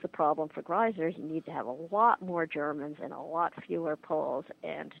that was the problem for Greiser. He needed to have a lot more Germans and a lot fewer Poles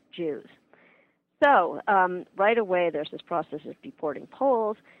and Jews. So right away there's this process of deporting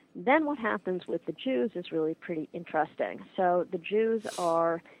Poles. Then what happens with the Jews is really pretty interesting. So the Jews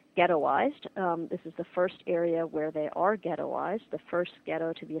are ghettoized. This is the first area where they are ghettoized. The first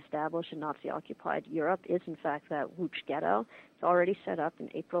ghetto to be established in Nazi-occupied Europe is, in fact, that Łódź ghetto. It's already set up in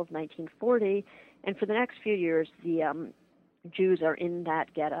April of 1940. And for the next few years, the Jews are in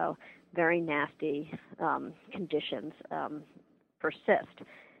that ghetto. Very nasty conditions persist.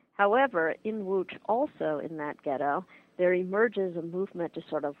 However, in Łódź, also in that ghetto, there emerges a movement to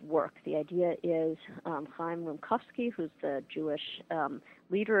sort of work. The idea is Chaim Rumkowski, who's the Jewish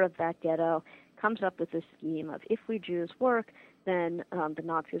leader of that ghetto, comes up with this scheme of if we Jews work, then the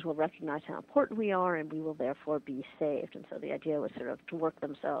Nazis will recognize how important we are and we will therefore be saved. And so the idea was sort of to work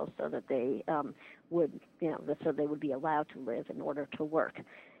themselves so that they would be allowed to live in order to work.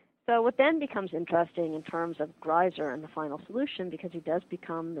 So what then becomes interesting in terms of Greiser and the final solution, because he does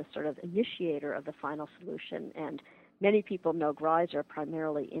become the sort of initiator of the final solution and many people know Greiser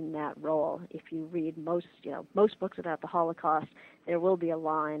primarily in that role. If you read most books about the Holocaust, there will be a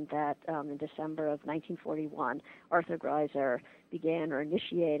line that in December of 1941, Arthur Greiser began or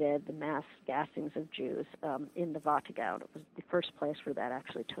initiated the mass gassings of Jews in the Warthegau. It was the first place where that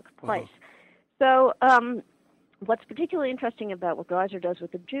actually took place. So what's particularly interesting about what Greiser does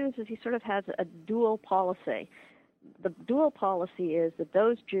with the Jews is he sort of has a dual policy. The dual policy is that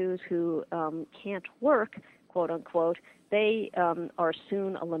those Jews who can't work, quote unquote, they are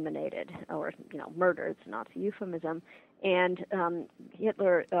soon eliminated or murdered. It's a Nazi euphemism, and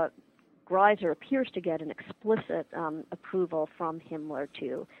Greiser appears to get an explicit approval from Himmler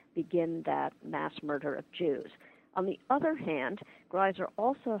to begin that mass murder of Jews. On the other hand, Greiser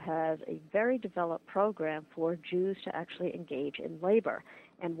also has a very developed program for Jews to actually engage in labor.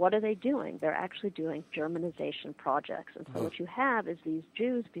 And what are they doing? They're actually doing Germanization projects. And so what you have is these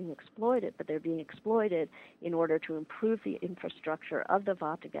Jews being exploited, but they're being exploited in order to improve the infrastructure of the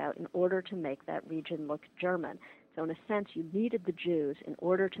Warthegau in order to make that region look German. So in a sense, you needed the Jews in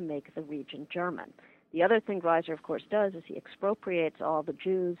order to make the region German. The other thing Greiser, of course, does is he expropriates all the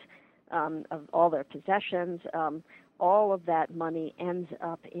Jews of all their possessions. All of that money ends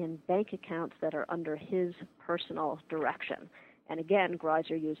up in bank accounts that are under his personal direction. And again,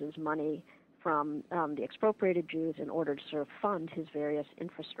 Greiser uses money from the expropriated Jews in order to sort of fund his various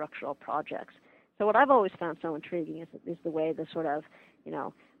infrastructural projects. So what I've always found so intriguing is the way the sort of,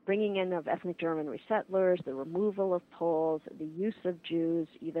 bringing in of ethnic German resettlers, the removal of Poles, the use of Jews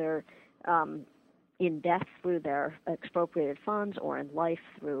either in death through their expropriated funds or in life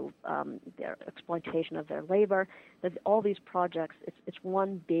through their exploitation of their labor. All these projects, it's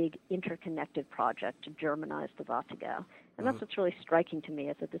one big interconnected project to Germanize the Warthegau. And that's what's really striking to me,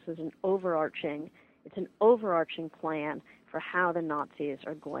 is that this is an overarching plan for how the Nazis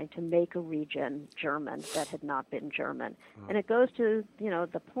are going to make a region German that had not been German. And it goes to,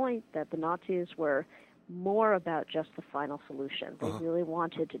 the point that the Nazis were more about just the final solution. They really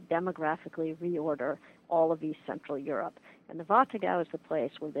wanted to demographically reorder all of East Central Europe. And the Warthegau is the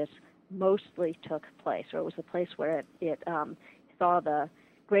place where this mostly took place, or it was the place where it saw the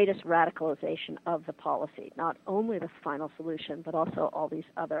greatest radicalization of the policy, not only the final solution, but also all these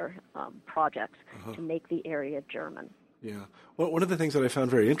other projects to make the area German. Yeah. Well, one of the things that I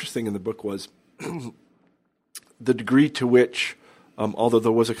found very interesting in the book was the degree to which, although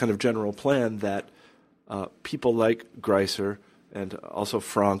there was a kind of general plan that people like Greiser and also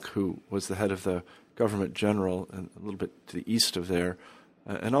Frank, who was the head of the government general and a little bit to the east of there,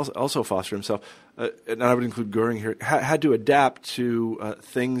 and also Foster himself, and I would include Goering here, had to adapt to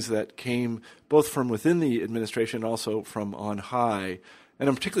things that came both from within the administration and also from on high. And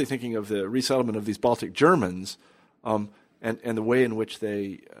I'm particularly thinking of the resettlement of these Baltic Germans and the way in which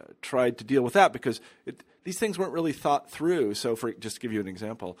they tried to deal with that, because these things weren't really thought through. So just to give you an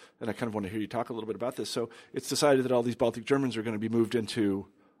example, and I kind of want to hear you talk a little bit about this. So it's decided that all these Baltic Germans are going to be moved into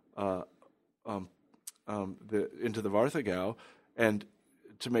the Warthegau, and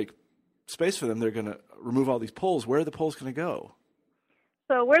to make space for them, they're going to remove all these Poles. Where are the Poles going to go?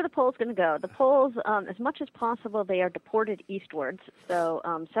 So where are the Poles going to go? The Poles, as much as possible, they are deported eastwards. So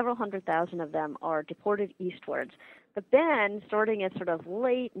several 100,000 of them are deported eastwards. But then, starting at sort of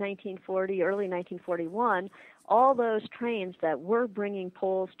late 1940, early 1941, all those trains that were bringing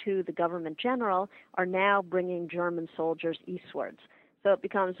Poles to the government general are now bringing German soldiers eastwards. So it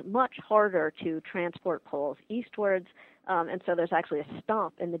becomes much harder to transport Poles eastwards, and so there's actually a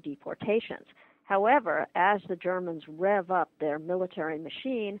stop in the deportations. However, as the Germans rev up their military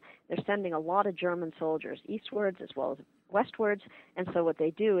machine, they're sending a lot of German soldiers eastwards as well as westwards, and so what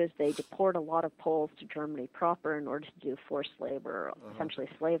they do is they deport a lot of Poles to Germany proper in order to do forced labor, essentially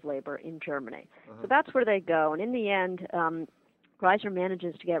slave labor in Germany. So that's where they go, and in the end, Greiser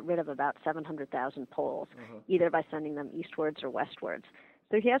manages to get rid of about 700,000 Poles, either by sending them eastwards or westwards.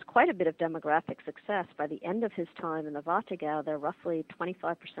 So he has quite a bit of demographic success. By the end of his time in the Warthegau, there roughly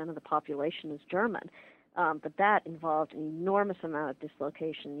 25% of the population is German. But that involved an enormous amount of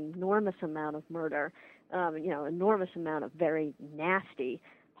dislocation, an enormous amount of murder, enormous amount of very nasty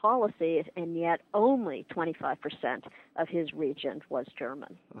policies, and yet only 25% of his region was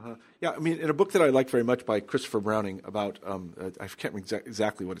German. Yeah, I mean, in a book that I liked very much by Christopher Browning about, I can't remember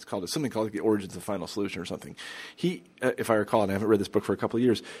exactly what it's called. It's something called The Origins of the Final Solution or something. He, if I recall, and I haven't read this book for a couple of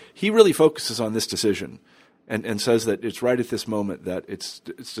years, he really focuses on this decision. and says that it's right at this moment that it's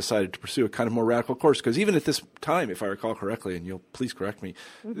decided to pursue a kind of more radical course. Because even at this time, if I recall correctly, and you'll please correct me,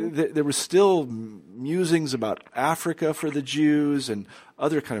 there were still musings about Africa for the Jews and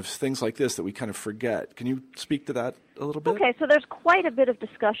other kind of things like this that we kind of forget. Can you speak to that a little bit? Okay, so there's quite a bit of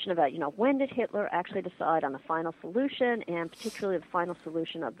discussion about, when did Hitler actually decide on the final solution, and particularly the final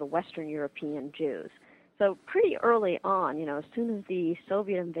solution of the Western European Jews. So pretty early on, as soon as the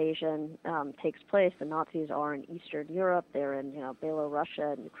Soviet invasion takes place, the Nazis are in Eastern Europe, they're in, Belarus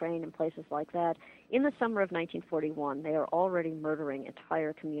and Ukraine and places like that. In the summer of 1941, they are already murdering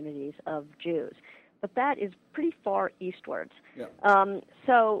entire communities of Jews. But that is pretty far eastwards. Yeah.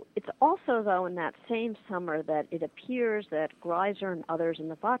 So it's also, though, in that same summer that it appears that Greiser and others in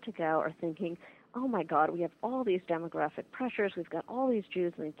the Warthegau are thinking, oh my God, we have all these demographic pressures. We've got all these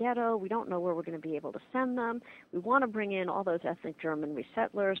Jews in the ghetto. We don't know where we're going to be able to send them. We want to bring in all those ethnic German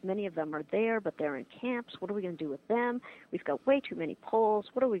resettlers. Many of them are there, but they're in camps. What are we going to do with them? We've got way too many Poles.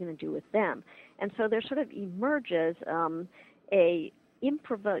 What are we going to do with them? And so there sort of emerges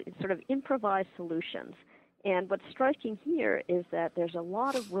improvised solutions. And what's striking here is that there's a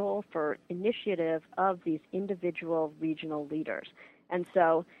lot of role for initiative of these individual regional leaders. And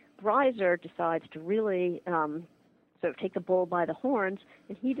so Greiser decides to really sort of take the bull by the horns,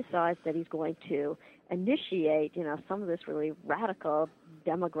 and he decides that he's going to initiate, some of this really radical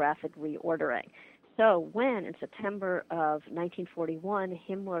demographic reordering. So when, in September of 1941,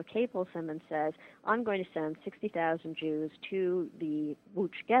 Himmler cables him and says, I'm going to send 60,000 Jews to the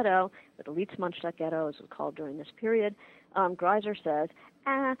Łódź ghetto, or the Litzmannstadt ghetto, as it was called during this period, Greiser says,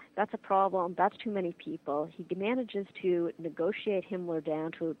 that's a problem, that's too many people. He manages to negotiate Himmler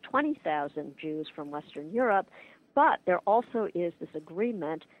down to 20,000 Jews from Western Europe, but there also is this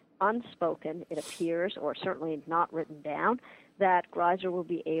agreement, unspoken, it appears, or certainly not written down, that Greiser will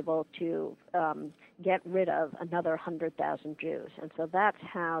be able to get rid of another 100,000 Jews. And so that's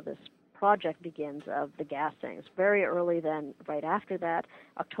how this project begins of the gassings. Very early then, right after that,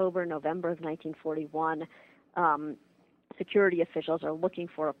 October, November of 1941, security officials are looking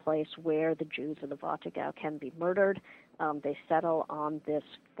for a place where the Jews of the Warthegau can be murdered. They settle on this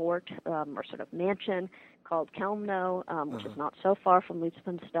fort or sort of mansion called Chelmno, which is not so far from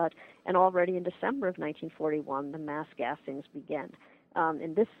Litzmannstadt, and already in December of 1941, the mass gassings begin.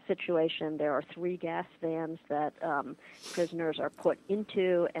 In this situation, there are 3 gas vans that prisoners are put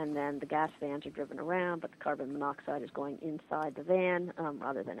into, and then the gas vans are driven around, but the carbon monoxide is going inside the van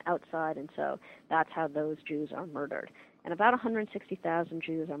rather than outside, and so that's how those Jews are murdered. And about 160,000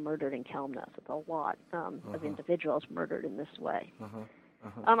 Jews are murdered in Chelmno. So it's a lot of individuals murdered in this way.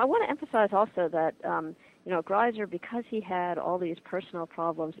 I want to emphasize also that, Greiser, because he had all these personal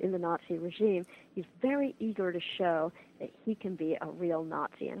problems in the Nazi regime, he's very eager to show that he can be a real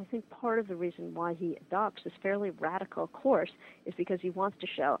Nazi. And I think part of the reason why he adopts this fairly radical course is because he wants to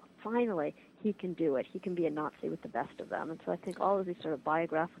show, finally, he can do it. He can be a Nazi with the best of them. And so I think all of these sort of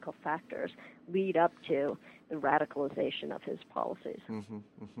biographical factors lead up to the radicalization of his policies.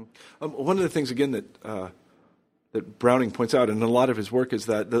 One of the things, again, that Browning points out in a lot of his work is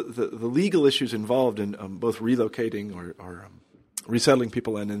that the legal issues involved in both relocating or resettling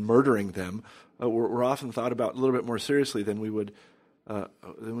people and in murdering them were often thought about a little bit more seriously than we would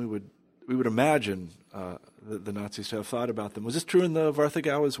imagine the Nazis to have thought about them. Was this true in the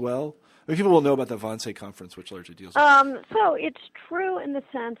Warthegau as well? I mean, people will know about the Wannsee Conference, which largely deals with So it's true in the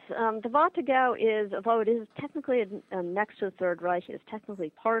sense the Warthegau is, although it is technically next to the Third Reich, it is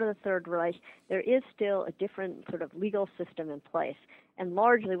technically part of the Third Reich, there is still a different sort of legal system in place. And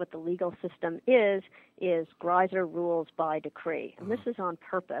largely what the legal system is Greiser rules by decree. And this is on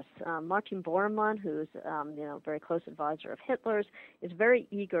purpose. Martin Bormann, who's a very close advisor of Hitler's, is very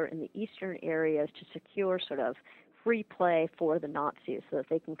eager in the eastern areas to secure sort of free play for the Nazis so that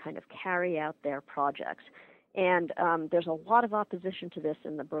they can kind of carry out their projects. And there's a lot of opposition to this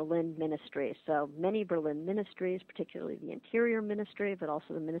in the Berlin ministry. So many Berlin ministries, particularly the Interior Ministry, but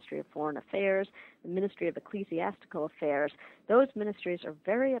also the Ministry of Foreign Affairs, the Ministry of Ecclesiastical Affairs, those ministries are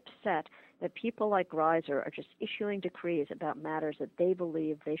very upset that people like Greiser are just issuing decrees about matters that they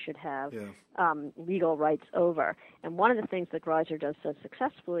believe they should have legal rights over. And one of the things that Greiser does so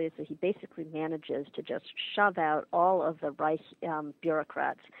successfully is that he basically manages to just shove out all of the Reich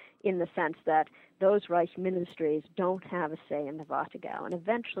bureaucrats in the sense that those Reich ministries don't have a say in the Warthegau. And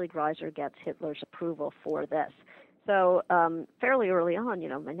eventually Greiser gets Hitler's approval for this. So fairly early on,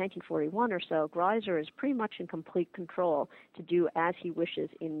 in 1941 or so, Greiser is pretty much in complete control to do as he wishes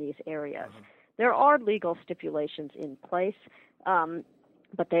in these areas. There are legal stipulations in place.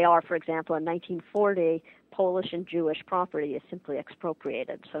 But they are, for example, in 1940, Polish and Jewish property is simply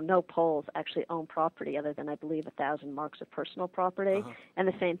expropriated. So no Poles actually own property other than, I believe, 1,000 marks of personal property. And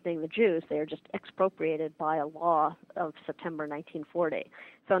the same thing, the Jews, they are just expropriated by a law of September 1940.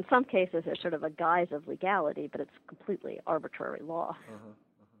 So in some cases, there's sort of a guise of legality, but it's completely arbitrary law.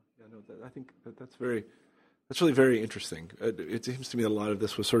 Yeah, no, I think that's really very interesting. It seems to me that a lot of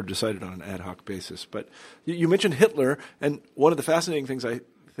this was sort of decided on an ad hoc basis. But you mentioned Hitler, and one of the fascinating things I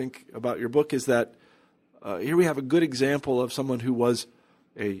think about your book is that here we have a good example of someone who was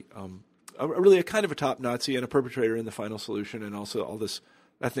really a kind of a top Nazi and a perpetrator in the Final Solution, and also all this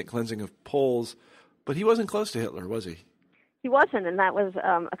ethnic cleansing of Poles. But he wasn't close to Hitler, was he? He wasn't, and that was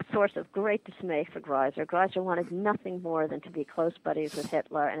a source of great dismay for Greiser. Greiser wanted nothing more than to be close buddies with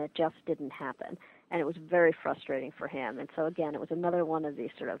Hitler, and it just didn't happen. And it was very frustrating for him. And so, again, it was another one of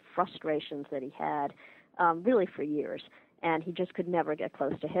these sort of frustrations that he had really for years. And he just could never get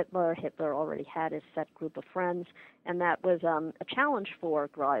close to Hitler. Hitler already had his set group of friends, and that was a challenge for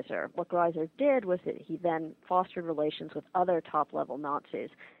Greiser. What Greiser did was that he then fostered relations with other top-level Nazis.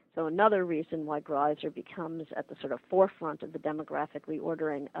 So another reason why Greiser becomes at the sort of forefront of the demographic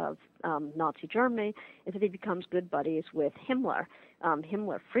reordering of Nazi Germany is that he becomes good buddies with Himmler.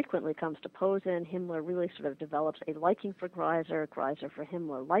 Himmler frequently comes to Posen. Himmler really sort of develops a liking for Greiser for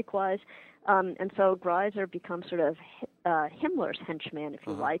Himmler likewise. And so Greiser becomes sort of Himmler's henchman, if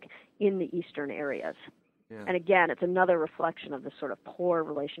you like, in the eastern areas. Yeah. And again, it's another reflection of the sort of poor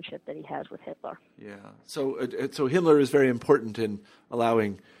relationship that he has with Hitler. Yeah. So Himmler is very important in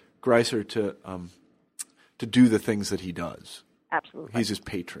allowing Greiser to do the things that he does. Absolutely. He's his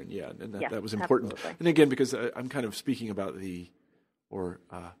patron, yeah, and that was important. Absolutely. And again, because I'm kind of speaking about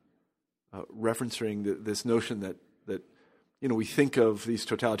referencing this notion that we think of these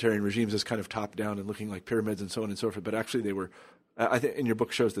totalitarian regimes as kind of top down and looking like pyramids and so on and so forth, but actually they were. I think, and your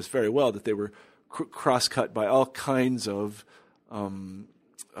book shows this very well, that they were cross-cut by all kinds of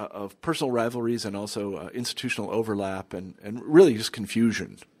personal rivalries and also institutional overlap and really just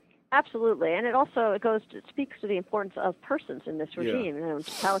confusion. Absolutely, and it speaks to the importance of persons in this regime. Yeah.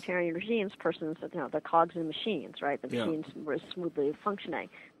 Totalitarian regimes, persons, they're cogs in machines, right? The machines were smoothly functioning.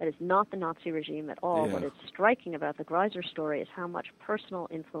 That is not the Nazi regime at all. Yeah. What is striking about the Greiser story is how much personal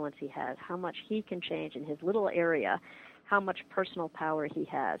influence he has, how much he can change in his little area, how much personal power he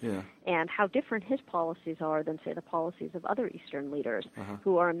has, and how different his policies are than, say, the policies of other Eastern leaders,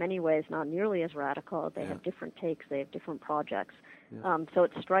 who are in many ways not nearly as radical. They have different takes. They have different projects. Yeah. So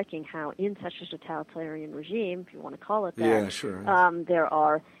it's striking how in such a totalitarian regime, if you want to call it that,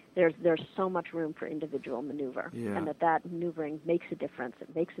 there's so much room for individual maneuver, and that maneuvering makes a difference.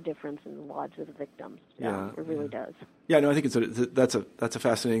 It makes a difference in the lives of the victims. It really does. Yeah, no, I think that's a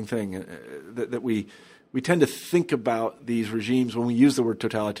fascinating thing that we tend to think about these regimes when we use the word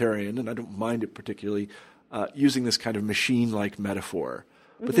totalitarian, and I don't mind it particularly, using this kind of machine-like metaphor.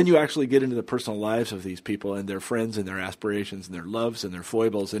 But then you actually get into the personal lives of these people and their friends and their aspirations and their loves and their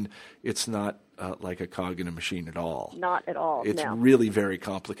foibles, and it's not like a cog in a machine at all. Not at all, It's really very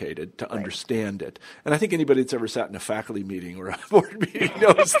complicated to understand it. And I think anybody that's ever sat in a faculty meeting or a board meeting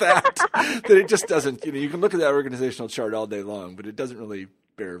knows that it just doesn't, you can look at that organizational chart all day long, but it doesn't really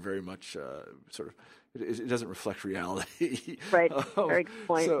bear very much it doesn't reflect reality. Right, very good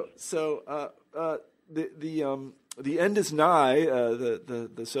point. So the end is nigh.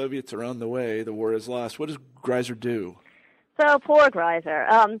 The Soviets are on the way. The war is lost. What does Greiser do? So poor Greiser.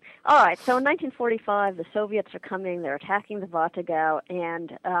 All right. So in 1945, the Soviets are coming. They're attacking the Warthegau,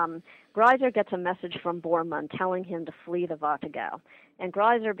 and Greiser gets a message from Bormann telling him to flee the Warthegau. And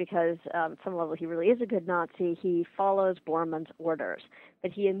Greiser, because at some level he really is a good Nazi, he follows Bormann's orders.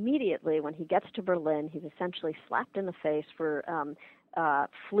 But he immediately, when he gets to Berlin, he's essentially slapped in the face for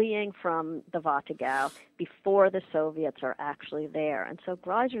fleeing from the Warthegau before the Soviets are actually there. And so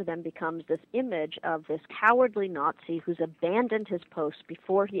Greiser then becomes this image of this cowardly Nazi who's abandoned his post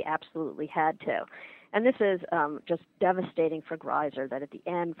before he absolutely had to. And this is just devastating for Greiser, that at the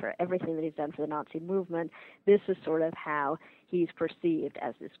end, for everything that he's done for the Nazi movement, this is sort of how he's perceived,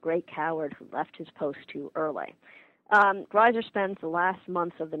 as this great coward who left his post too early. Greiser spends the last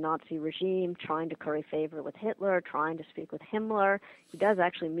months of the Nazi regime trying to curry favor with Hitler, trying to speak with Himmler. He does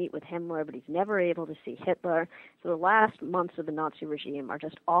actually meet with Himmler, but he's never able to see Hitler. So the last months of the Nazi regime are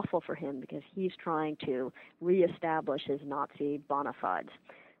just awful for him because he's trying to reestablish his Nazi bona fides.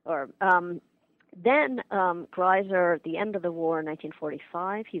 Then Greiser, at the end of the war in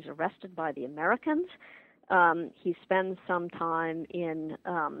 1945, he's arrested by the Americans. He spends some time in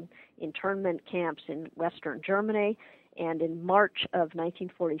internment camps in Western Germany, And in March of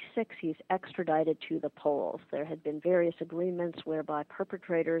 1946, he's extradited to the Poles. There had been various agreements whereby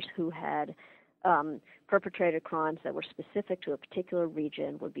perpetrators who had perpetrated crimes that were specific to a particular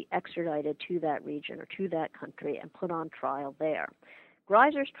region would be extradited to that region or to that country and put on trial there.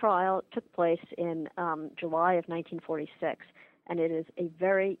 Greiser's trial took place in July of 1946, and it is a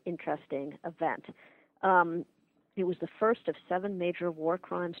very interesting event. It was the first of 7 major war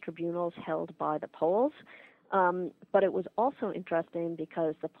crimes tribunals held by the Poles. But it was also interesting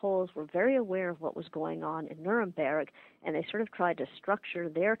because the Poles were very aware of what was going on in Nuremberg, and they sort of tried to structure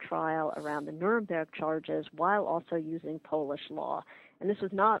their trial around the Nuremberg charges while also using Polish law. And this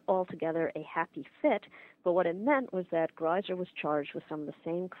was not altogether a happy fit, but what it meant was that Greiser was charged with some of the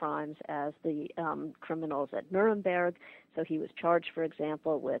same crimes as the criminals at Nuremberg. So he was charged, for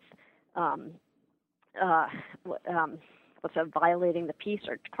example, with violating the peace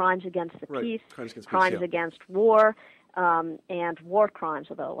or crimes against the peace, crimes against war, and war crimes,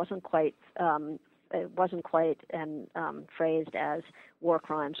 although it wasn't quite phrased as war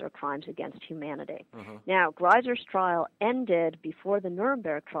crimes or crimes against humanity. Now, Greiser's trial ended before the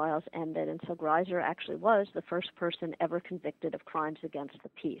Nuremberg trials ended, and so Greiser actually was the first person ever convicted of crimes against the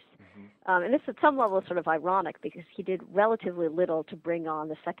peace. And this at some level is sort of ironic because he did relatively little to bring on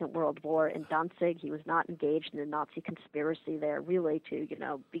the Second World War in Danzig. He was not engaged in a Nazi conspiracy there really to,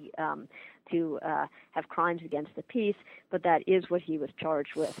 have crimes against the peace, but that is what he was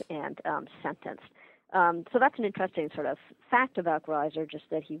charged with and sentenced. So that's an interesting sort of fact about Greiser, just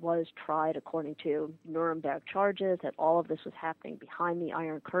that he was tried according to Nuremberg charges, that all of this was happening behind the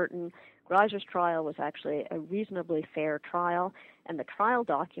Iron Curtain. Greiser's trial was actually a reasonably fair trial, and the trial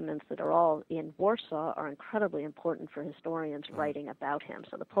documents that are all in Warsaw are incredibly important for historians writing about him.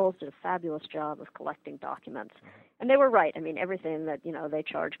 So the Poles did a fabulous job of collecting documents. And they were right. I mean, everything that, they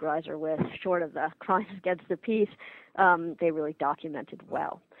charged Greiser with, short of the crimes against the peace, they really documented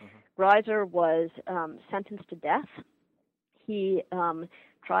well. Greiser was sentenced to death. He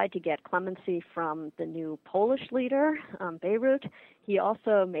tried to get clemency from the new Polish leader, Beirut. He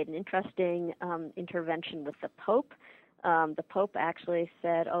also made an interesting intervention with the Pope. The Pope actually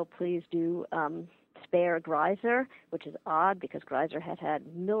said, please do spare Greiser, which is odd because Greiser had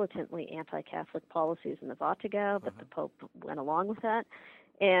militantly anti-Catholic policies in the Vatican, but the Pope went along with that.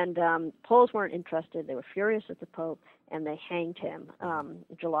 And Poles weren't interested. They were furious at the Pope, and they hanged him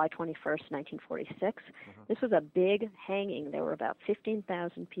July 21st, 1946. This was a big hanging. There were about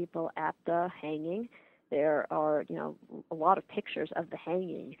 15,000 people at the hanging. There are, a lot of pictures of the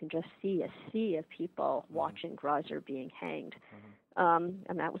hanging. You can just see a sea of people watching Greiser being hanged. And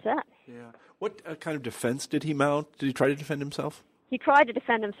that was that. Yeah. What kind of defense did he mount? Did he try to defend himself? He tried to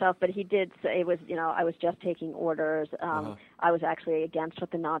defend himself, but he did say it was, I was just taking orders. I was actually against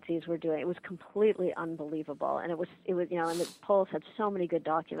what the Nazis were doing. It was completely unbelievable, and it was, and the Poles had so many good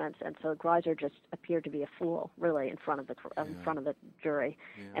documents, and so Greiser just appeared to be a fool, really, in front of the jury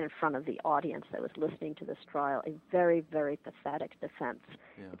and in front of the audience that was listening to this trial. A very, very pathetic defense.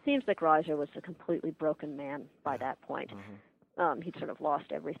 It seems that Greiser was a completely broken man by that point. He'd sort of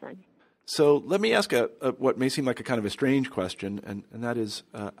lost everything. So let me ask what may seem like a kind of a strange question, and that is,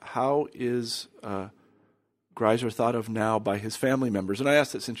 how is Greiser thought of now by his family members? And I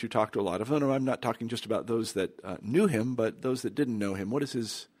ask that since you talked to a lot of them. I'm not talking just about those that knew him, but those that didn't know him. What is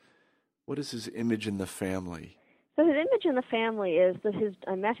his image in the family? So his image in the family is that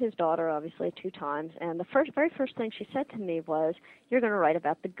I met his daughter, obviously, 2 times, and the very first thing she said to me was, "You're going to write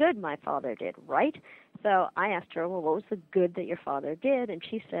about the good my father did, right?" So I asked her, well, what was the good that your father did? And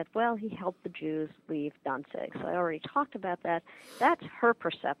she said, well, he helped the Jews leave Danzig. So I already talked about that. That's her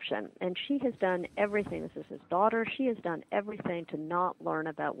perception, and she has done everything. This is his daughter. She has done everything to not learn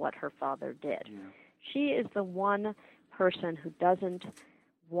about what her father did. Yeah. She is the one person who doesn't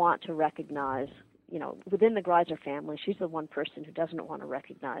want to recognize, within the Greiser family, she's the one person who doesn't want to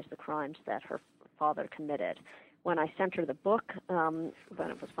recognize the crimes that her father committed. When I sent her the book, when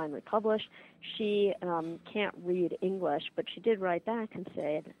it was finally published, she can't read English, but she did write back and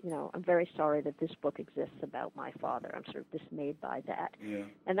say, I'm very sorry that this book exists about my father. I'm sort of dismayed by that. Yeah.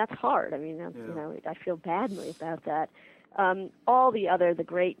 And that's hard. I mean, I feel badly about that. All the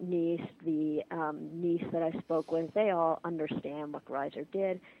great niece, the niece that I spoke with, they all understand what Greiser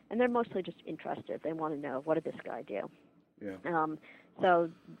did, and they're mostly just interested. They want to know, what did this guy do? Yeah.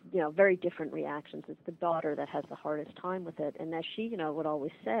 So, very different reactions. It's the daughter that has the hardest time with it. And as she, would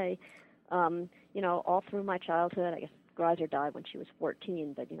always say, all through my childhood, I guess Greiser died when she was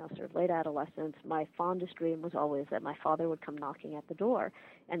 14, but, sort of late adolescence, my fondest dream was always that my father would come knocking at the door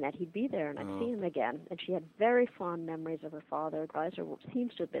and that he'd be there and I'd see him again. And she had very fond memories of her father. Greiser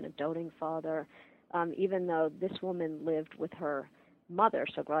seems to have been a doting father. even though this woman lived with her mother,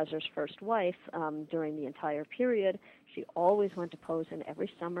 so Greiser's first wife, during the entire period. She always went to Posen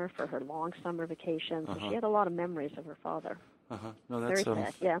every summer for her long summer vacations. So she had a lot of memories of her father. No, that's very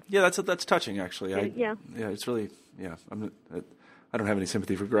sad. Yeah. Yeah, that's touching actually. Yeah, it's really I don't have any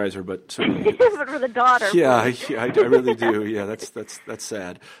sympathy for Greiser, but certainly. but for the daughter. Yeah, I really do. Yeah, that's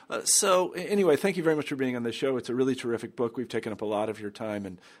sad. So anyway, thank you very much for being on the show. It's a really terrific book. We've taken up a lot of your time,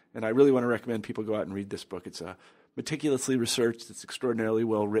 and I really want to recommend people go out and read this book. It's meticulously researched. It's extraordinarily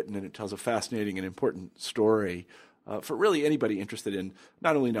well written, and it tells a fascinating and important story for really anybody interested in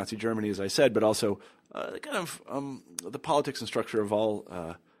not only Nazi Germany, as I said, but also kind of the politics and structure of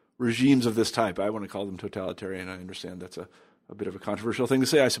all regimes of this type. I want to call them totalitarian. I understand that's a bit of a controversial thing to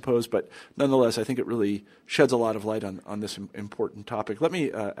say, I suppose, but nonetheless, I think it really sheds a lot of light on this important topic. Let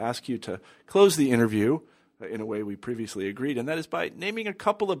me ask you to close the interview in a way we previously agreed, and that is by naming a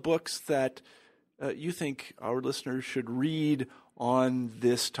couple of books that you think our listeners should read on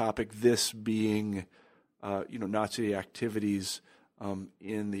this topic, this being Nazi activities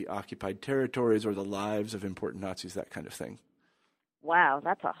in the occupied territories or the lives of important Nazis, that kind of thing. Wow,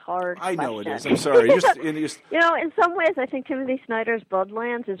 that's a hard question. I know it is. I'm sorry. In some ways, I think Timothy Snyder's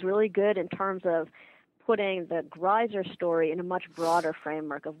Bloodlands is really good in terms of putting the Greiser story in a much broader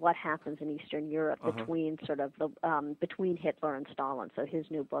framework of what happens in Eastern Europe between sort of between Hitler and Stalin. So his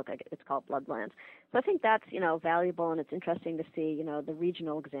new book, it's called Bloodlands. So I think that's valuable, and it's interesting to see the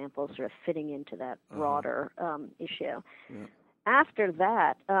regional examples sort of fitting into that broader issue. Yeah. After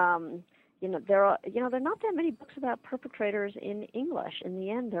that. There are not that many books about perpetrators in English. In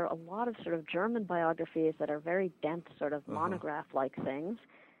the end, there are a lot of sort of German biographies that are very dense, sort of monograph-like things.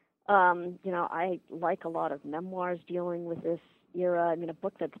 I like a lot of memoirs dealing with this era. I mean, a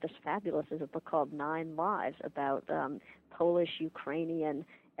book that's just fabulous is a book called 9 Lives about Polish-Ukrainian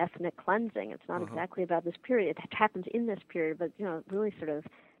ethnic cleansing. It's not exactly about this period. It happens in this period, but, really sort of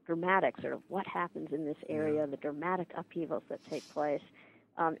dramatic, sort of what happens in this area, the dramatic upheavals that take place.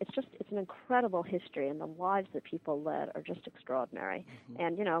 It's an incredible history, and the lives that people led are just extraordinary.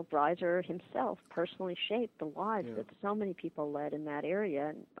 And, Greiser himself personally shaped the lives that so many people led in that area,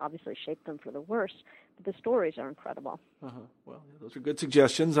 and obviously shaped them for the worse. But the stories are incredible. Well, those are good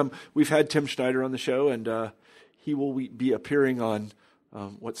suggestions. We've had Tim Snyder on the show, and he will be appearing on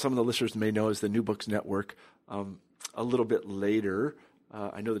what some of the listeners may know as the New Books Network a little bit later.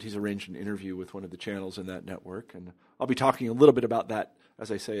 I know that he's arranged an interview with one of the channels in that network, and I'll be talking a little bit about that, as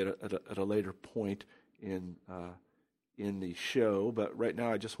I say, at a later point in the show. But right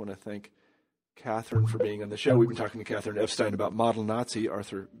now, I just want to thank Catherine for being on the show. We've been talking to Catherine Epstein about Model Nazi,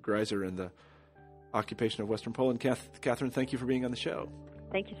 Arthur Greiser, and the occupation of Western Poland. Catherine, thank you for being on the show.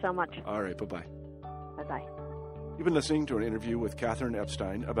 Thank you so much. All right, bye-bye. Bye-bye. You've been listening to an interview with Catherine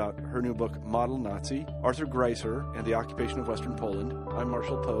Epstein about her new book, Model Nazi, Arthur Greiser, and the Occupation of Western Poland. I'm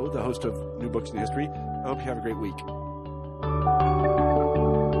Marshall Poe, the host of New Books in History. I hope you have a great week.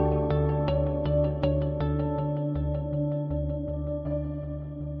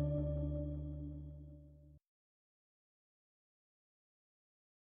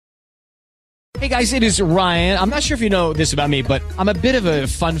 Hey guys, it is Ryan. I'm not sure if you know this about me, but I'm a bit of a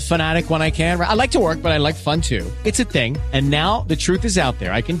fun fanatic when I can. I like to work, but I like fun too. It's a thing. And now the truth is out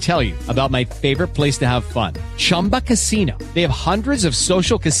there. I can tell you about my favorite place to have fun. Chumba Casino. They have hundreds of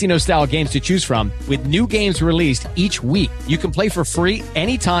social casino style games to choose from with new games released each week. You can play for free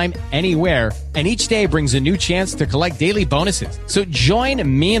anytime, anywhere. And each day brings a new chance to collect daily bonuses. So join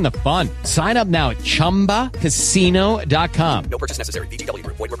me in the fun. Sign up now at ChumbaCasino.com. No purchase necessary. VGW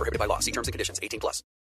Group. Void where prohibited by law. See terms and conditions. 18+.